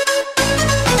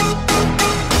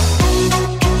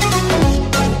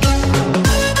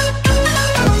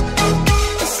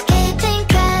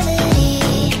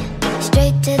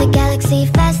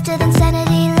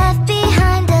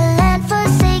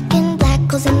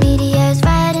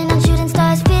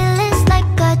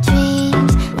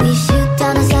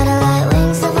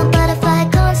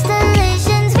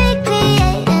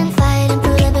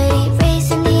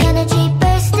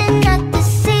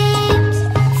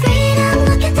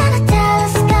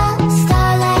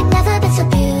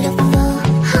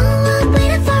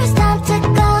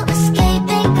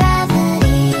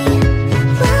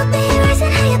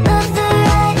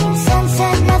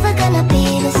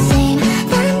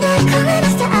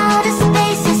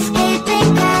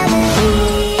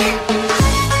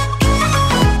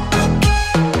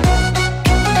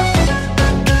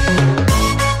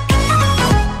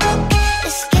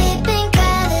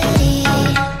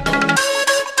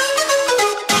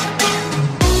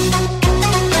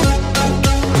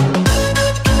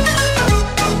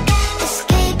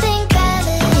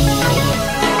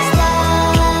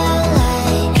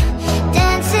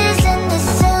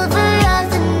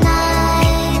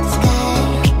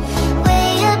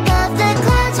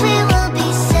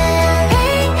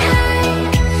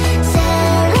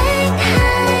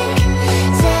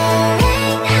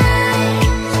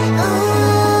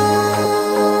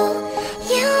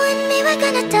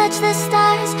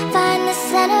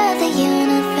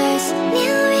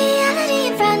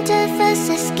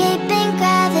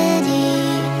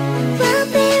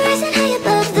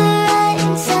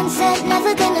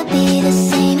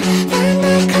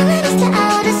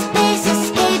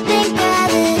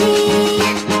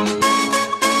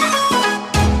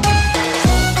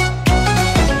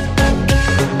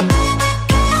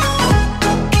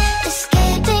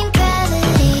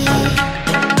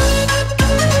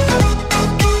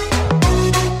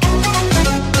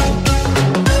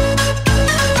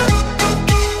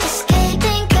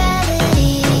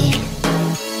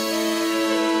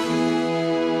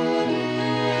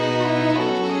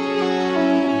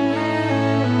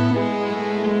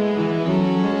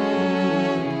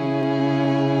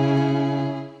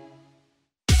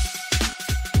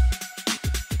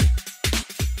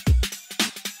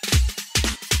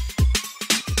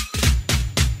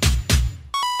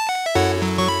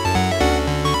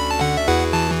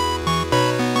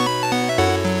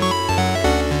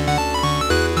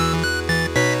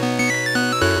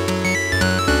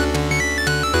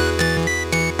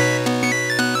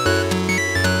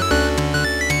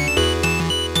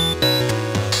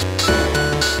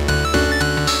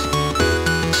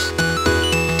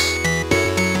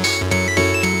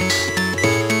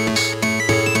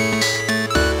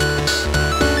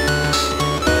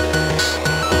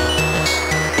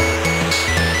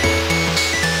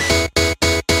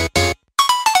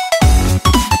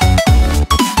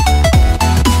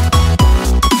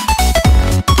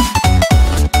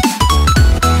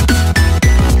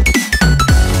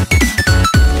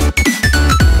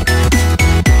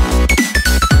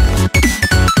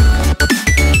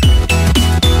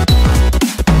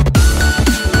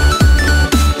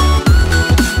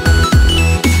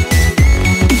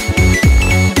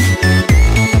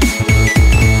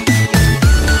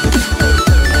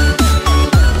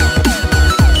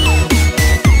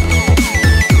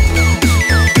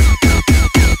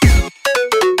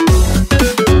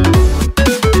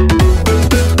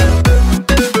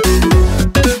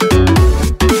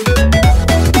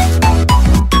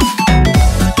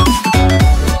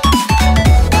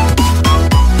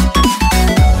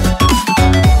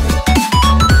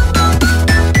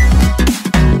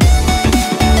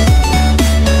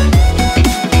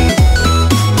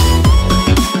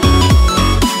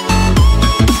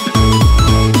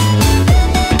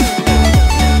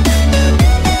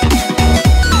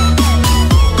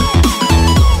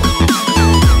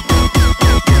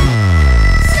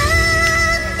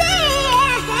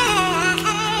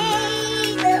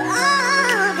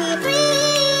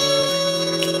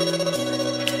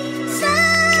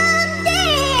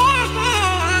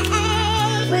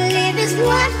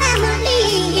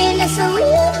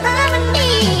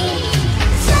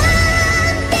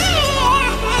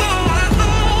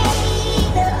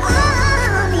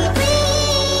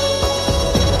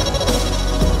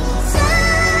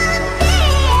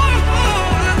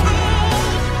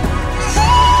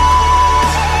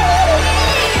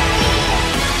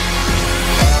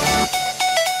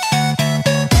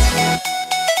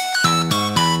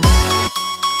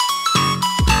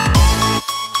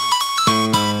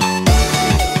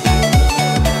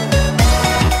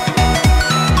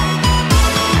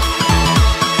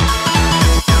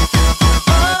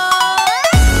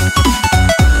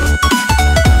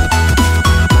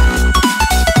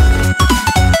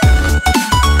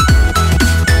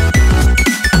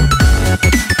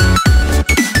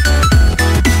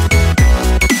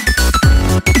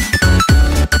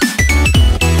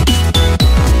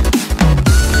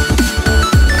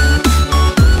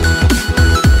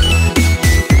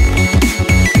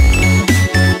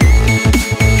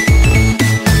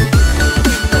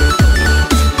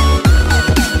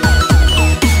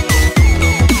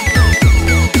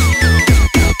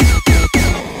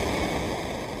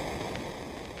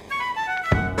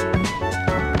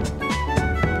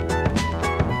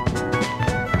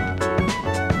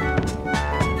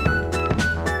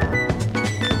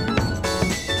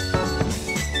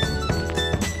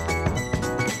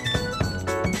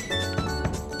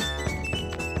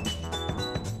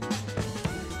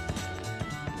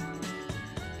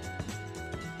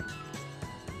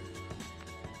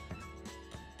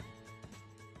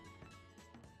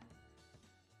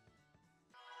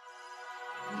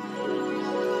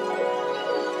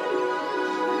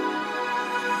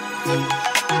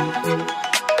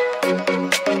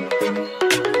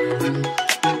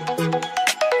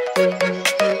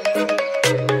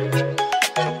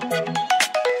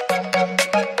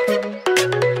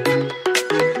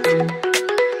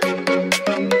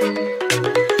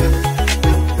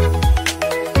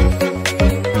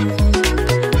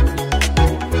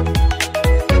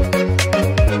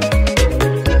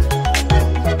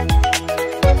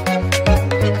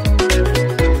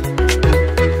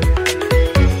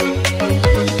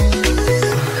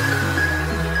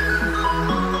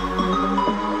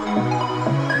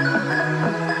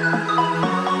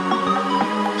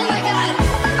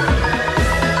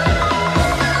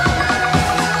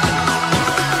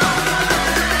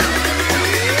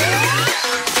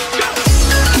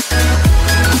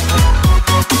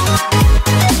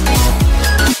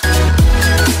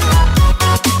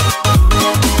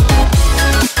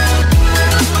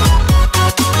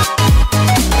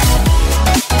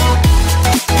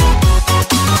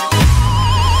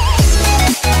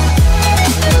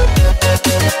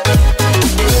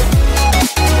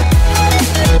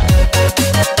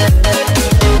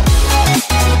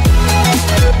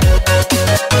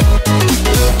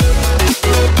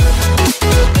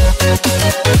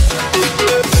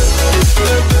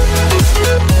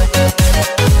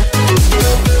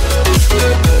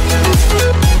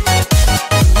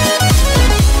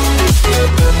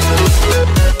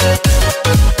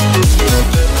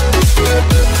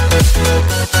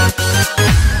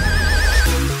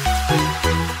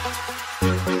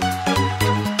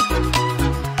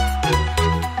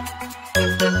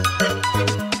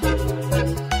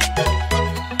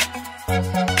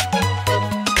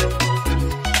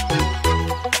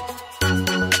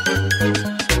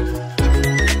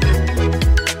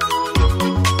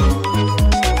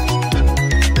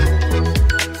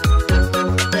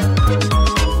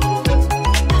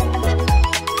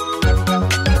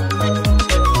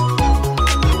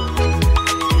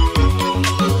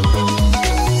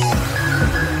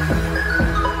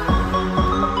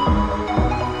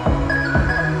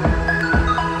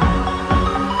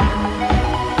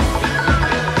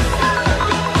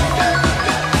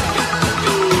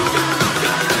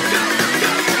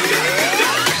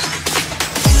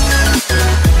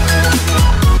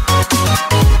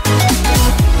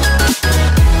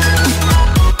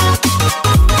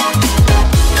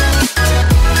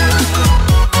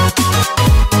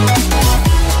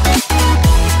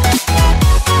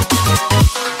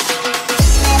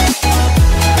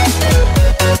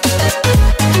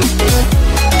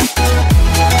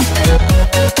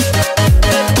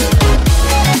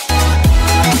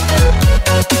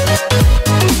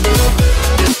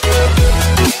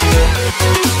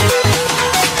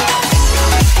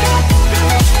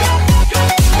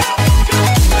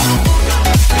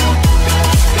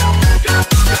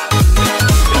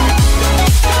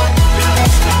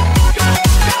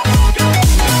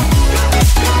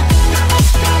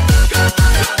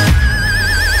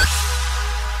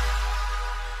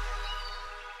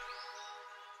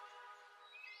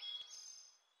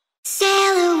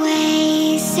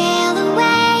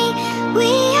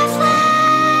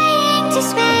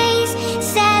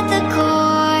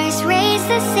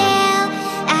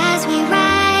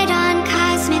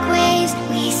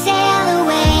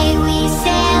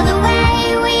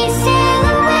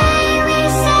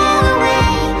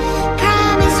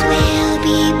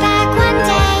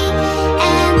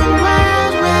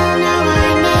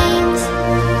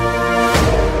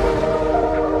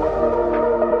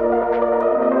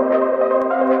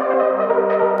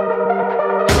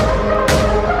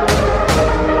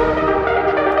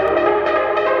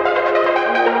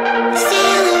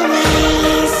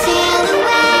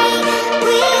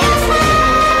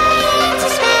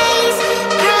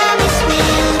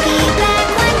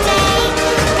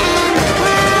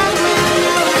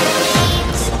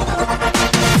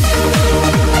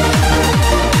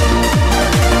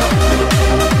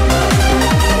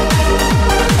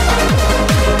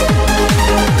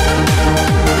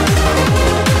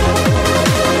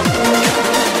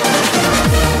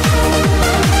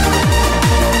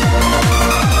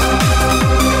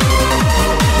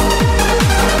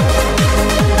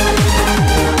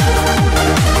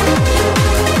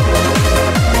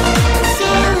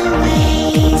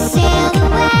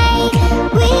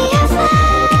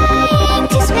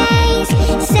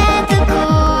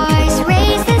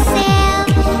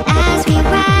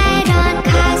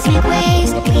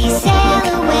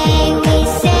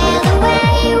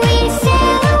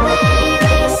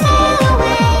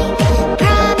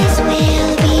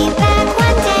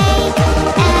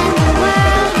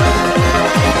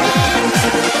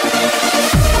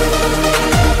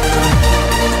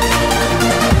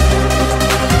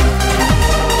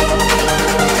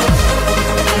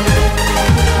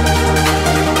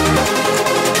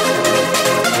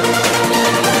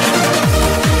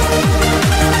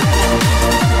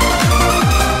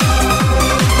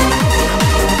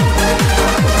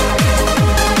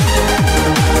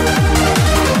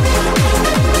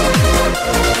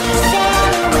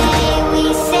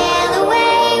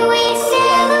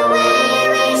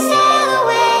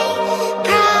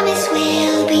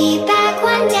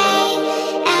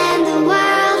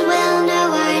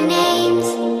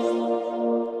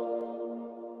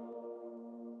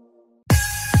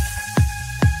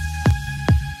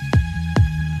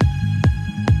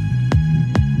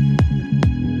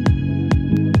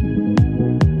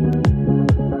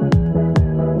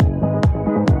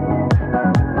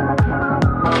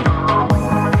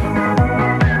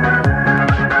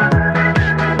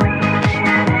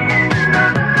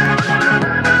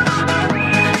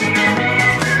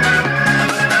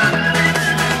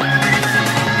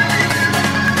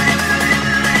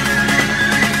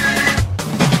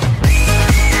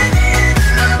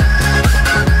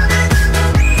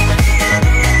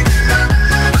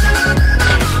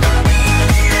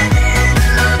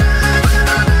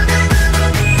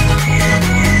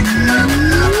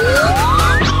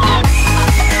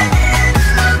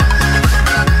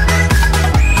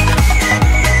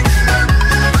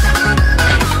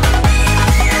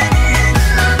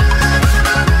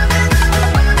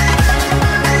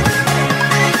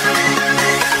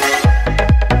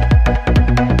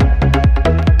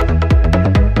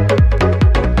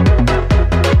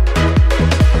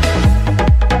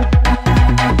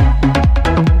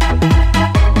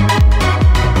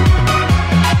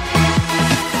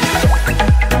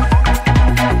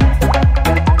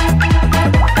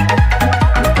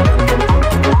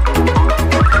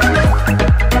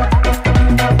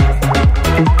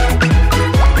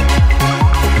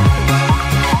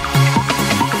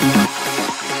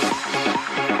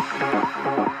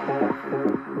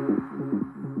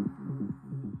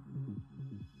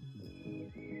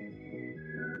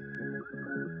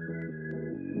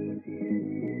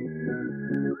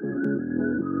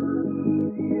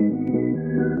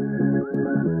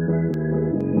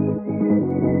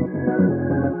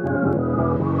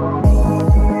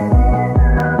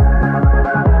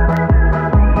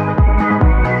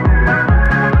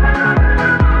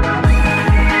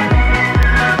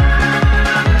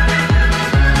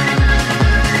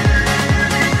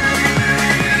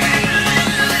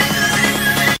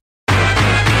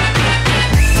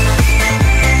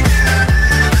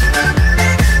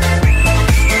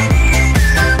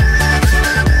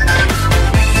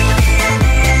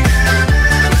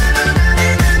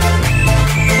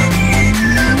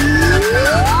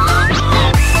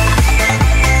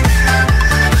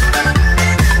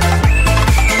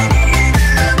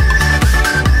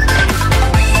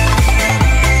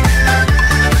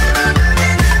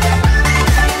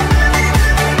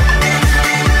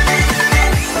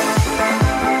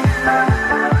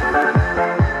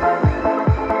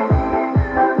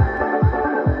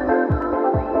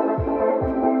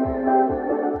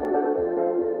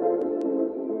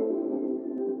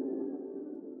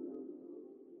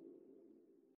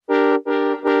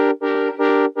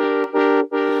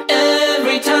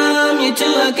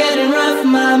 getting rough.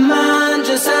 My mind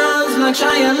just sounds like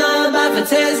Shia LaBeouf. It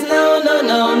says no, no,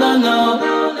 no, no, no.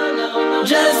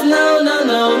 Just no, no,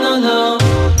 no, no, no.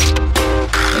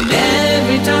 And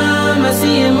every time I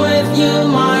see him with you,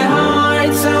 my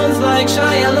heart sounds like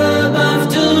Shia LaBeouf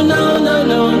too. No, no,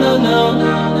 no, no, no.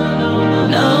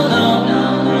 No, no, no,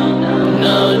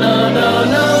 no, no, no,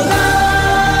 no.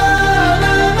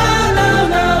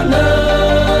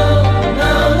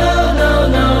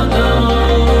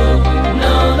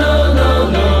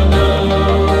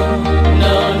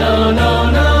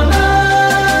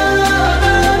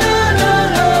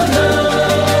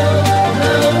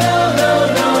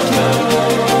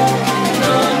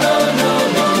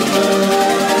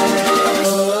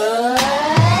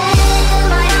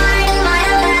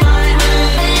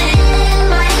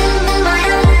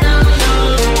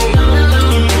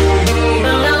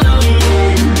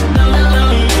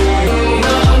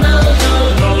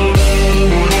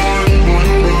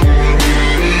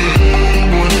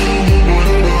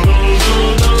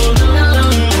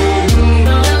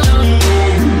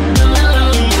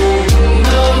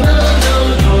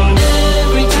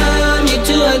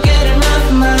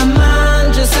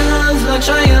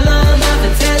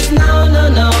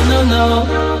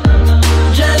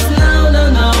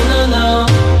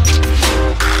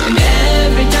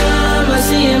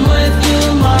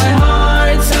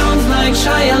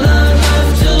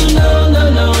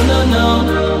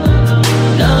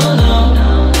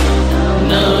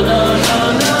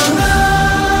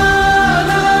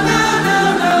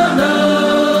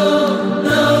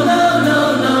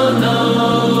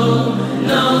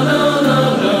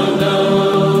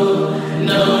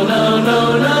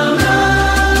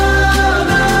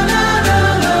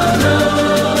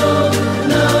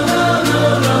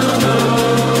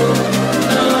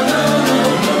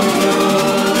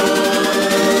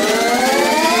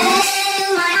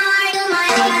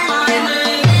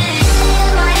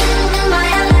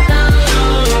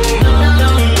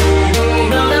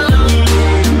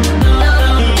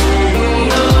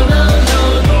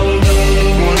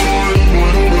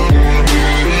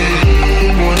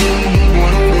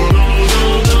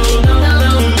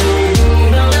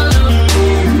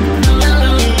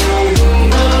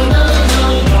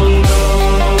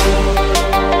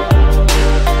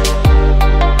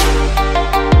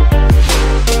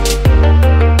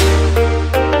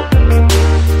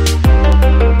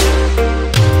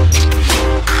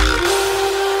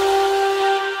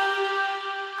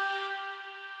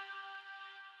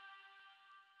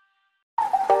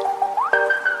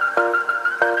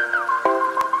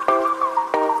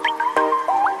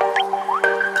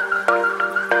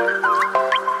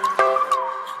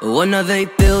 One of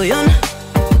 8 billion,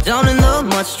 down in the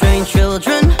mud, strange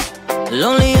children,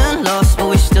 lonely and lost, but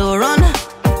we still run.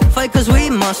 Fight cause we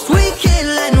must, we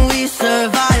kill and we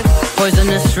survive.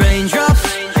 Poisonous raindrops,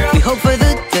 we hope for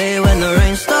the day when the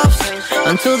rain stops.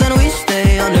 Until then we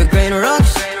stay under grain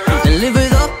rocks and live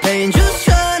with the pain, just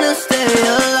trying to stay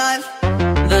alive.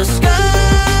 The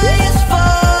sky is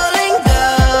falling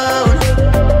down,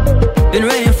 been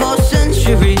raining for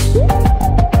centuries.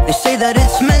 They say that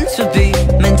it's meant to be,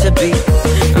 meant to be.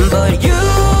 But you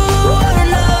are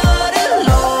not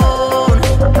alone,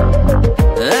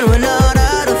 and we're not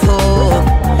out of hope.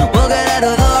 We'll get out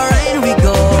of the rain we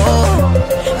go.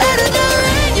 Out of the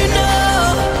rain, you know,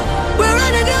 we're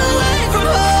running away from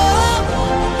home.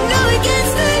 No, we can't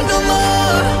stay no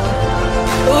more.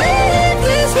 We leave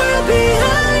this world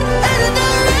behind. Out of the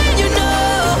rain, you know,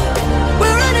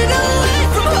 we're running away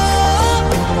from home.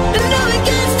 No, we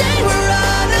can't stay, we're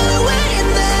on our way, and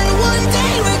then one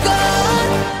day we're gone.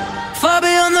 Far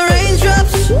beyond the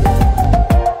raindrops,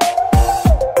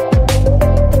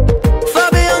 far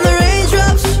beyond the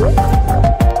raindrops.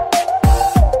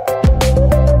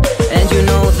 And you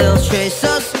know they'll chase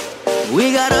us, we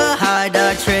gotta hide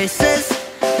our traces.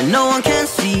 And no one can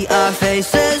see our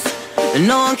faces, and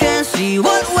no one can see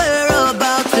what we're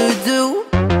about to do.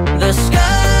 The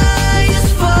sky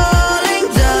is falling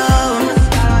down,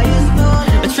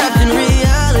 we're trapped in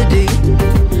reality,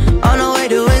 on our way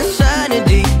to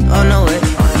insanity, on our way.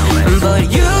 But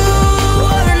you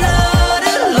are not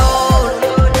alone,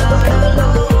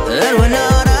 and we're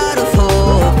not out of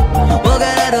hope. We'll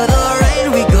get out of the rain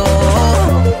we go.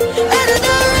 Out of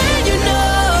the rain, you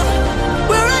know,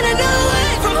 we're running away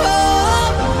from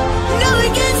home. No, we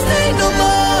can't stay no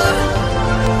more.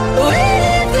 We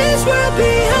leave this world behind.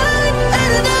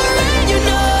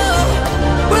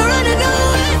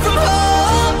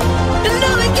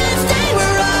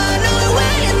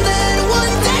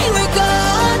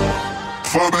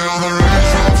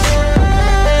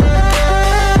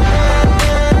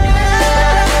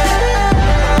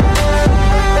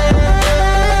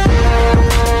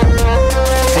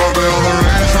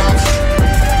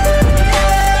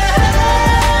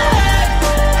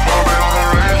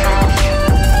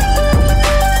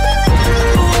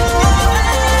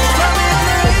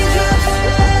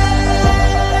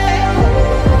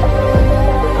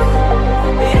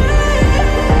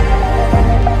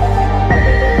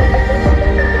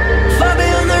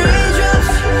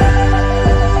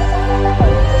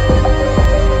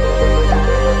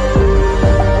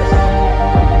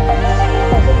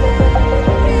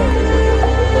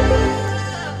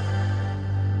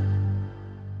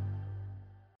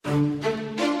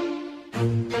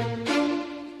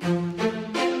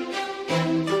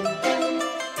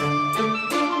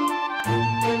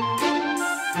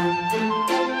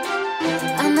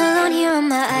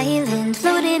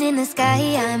 the sky.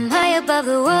 I'm high above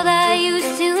the world I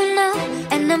used to know,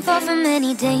 and I'm far from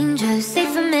any danger,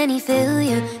 safe from any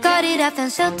failure. Guarded, I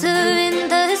found shelter in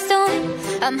the storm.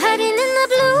 I'm hiding in the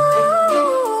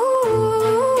blue,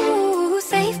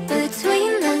 safe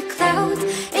between the clouds.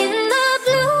 In the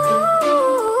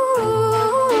blue,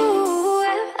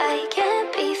 where I can't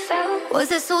be found.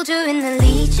 Was a soldier in the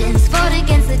legions, fought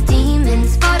against the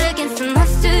demons, fought against the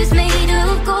monsters made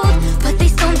of gold. But they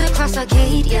stormed across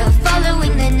Arcadia,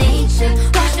 following the nature,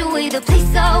 washed away the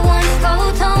place I once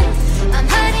called home. I'm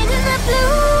hiding in the blue,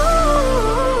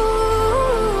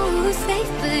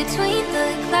 safe between the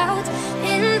clouds.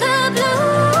 In the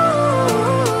blue,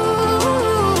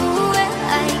 where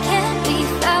I can't be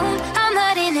found. I'm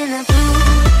hiding in the blue.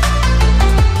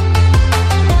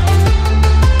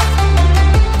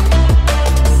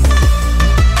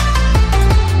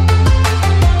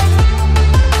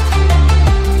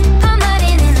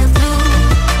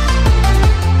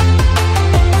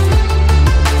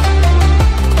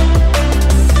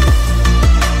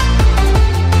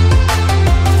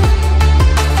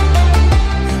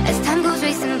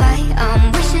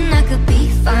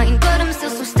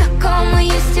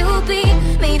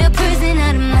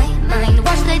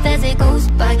 As it goes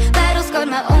by, battle scarred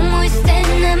my own worst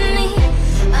enemy.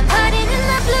 I'm hiding in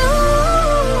the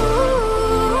blue,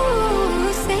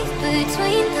 safe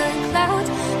between the clouds.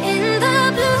 In the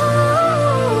blue,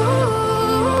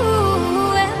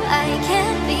 where I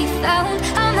can't be found.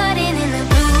 I'm hiding in the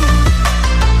blue.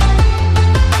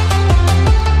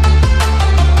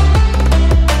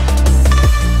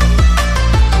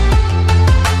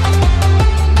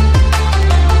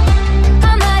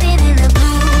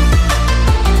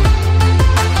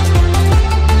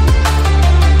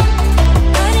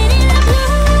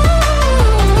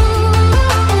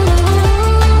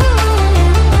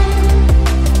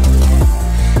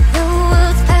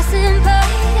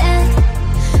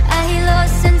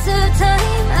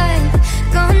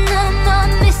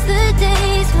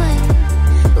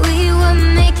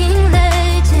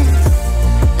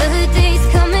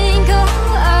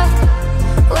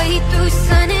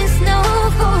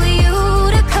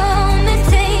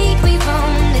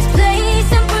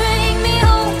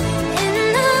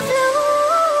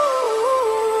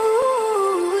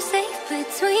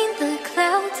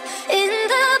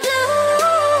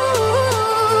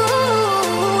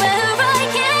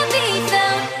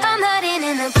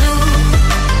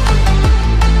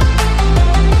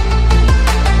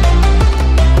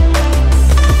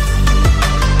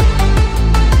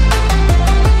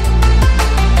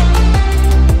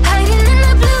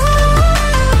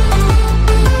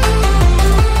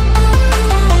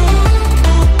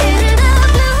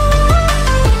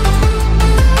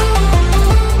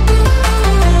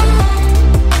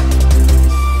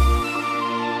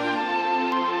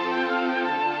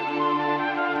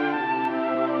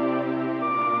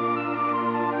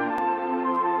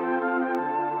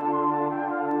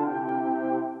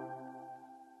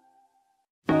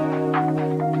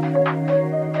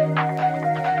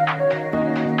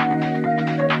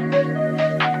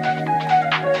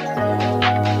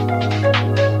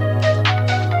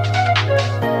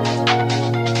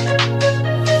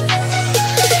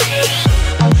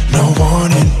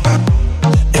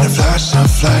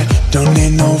 Don't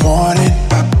need no warning.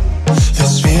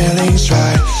 This feeling's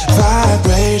right.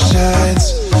 Vibrations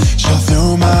chill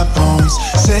through my bones.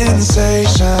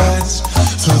 Sensations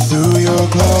flow through your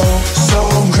glow. So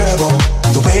incredible,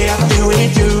 the way I feel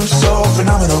with you. So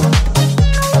phenomenal,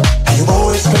 and you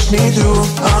always push me through.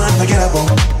 Unforgettable,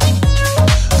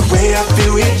 the way I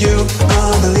feel with you.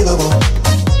 Unbelievable,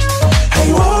 and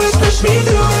you always push me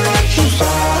through.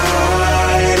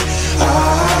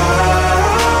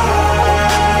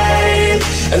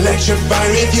 Electrified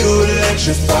with you,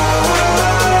 electrified.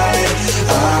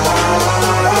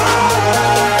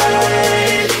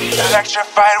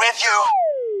 Electrified with you.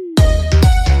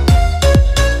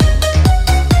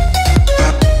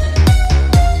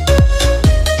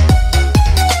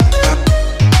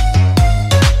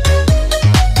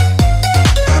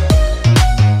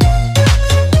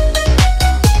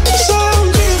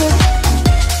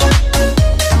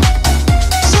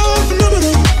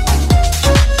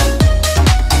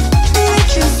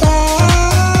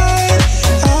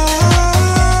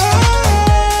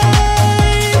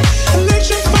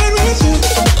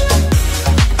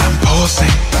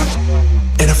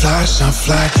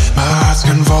 Flight, my heart's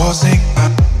convulsing.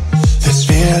 This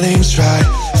feeling's right.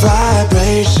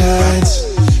 Vibrations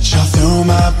chill through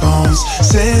my bones.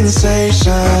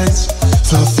 Sensations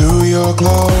flow through your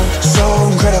glow. So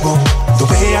incredible, the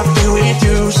way I feel with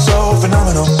you. So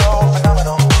phenomenal,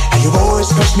 and you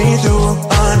always push me through.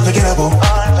 Unforgettable,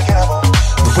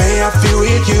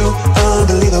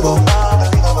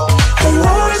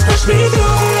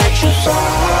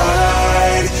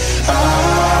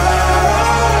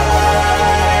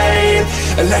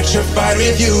 Electrified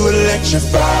with you,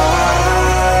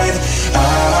 electrified.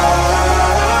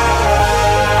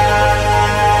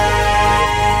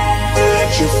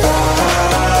 Electrified.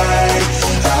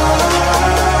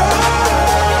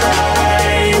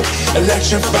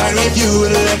 Electrified with you,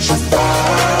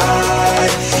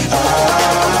 electrified.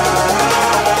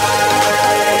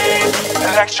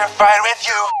 Electrified with